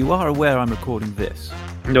point out, you are aware I'm recording this?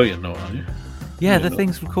 No, you're not, are you? Yeah, the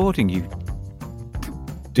thing's recording you.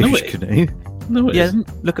 Douche canoe. No, it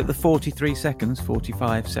isn't. Look at the 43 seconds,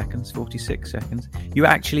 45 seconds, 46 seconds. You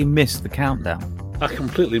actually missed the countdown. I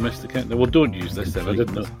completely missed the countdown. Well, don't use this then. I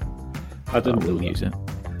didn't know. I will use it.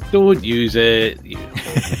 Don't use it.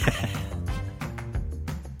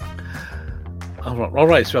 All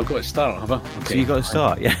right, so I've got to start, have I? Okay. So you got to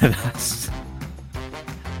start. Yeah, that's.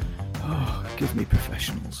 Oh, give me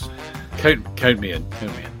professionals. Count me in.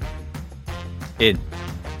 In.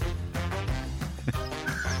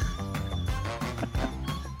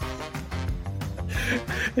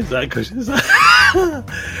 Is that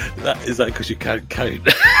because you can't count?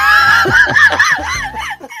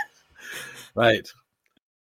 Right.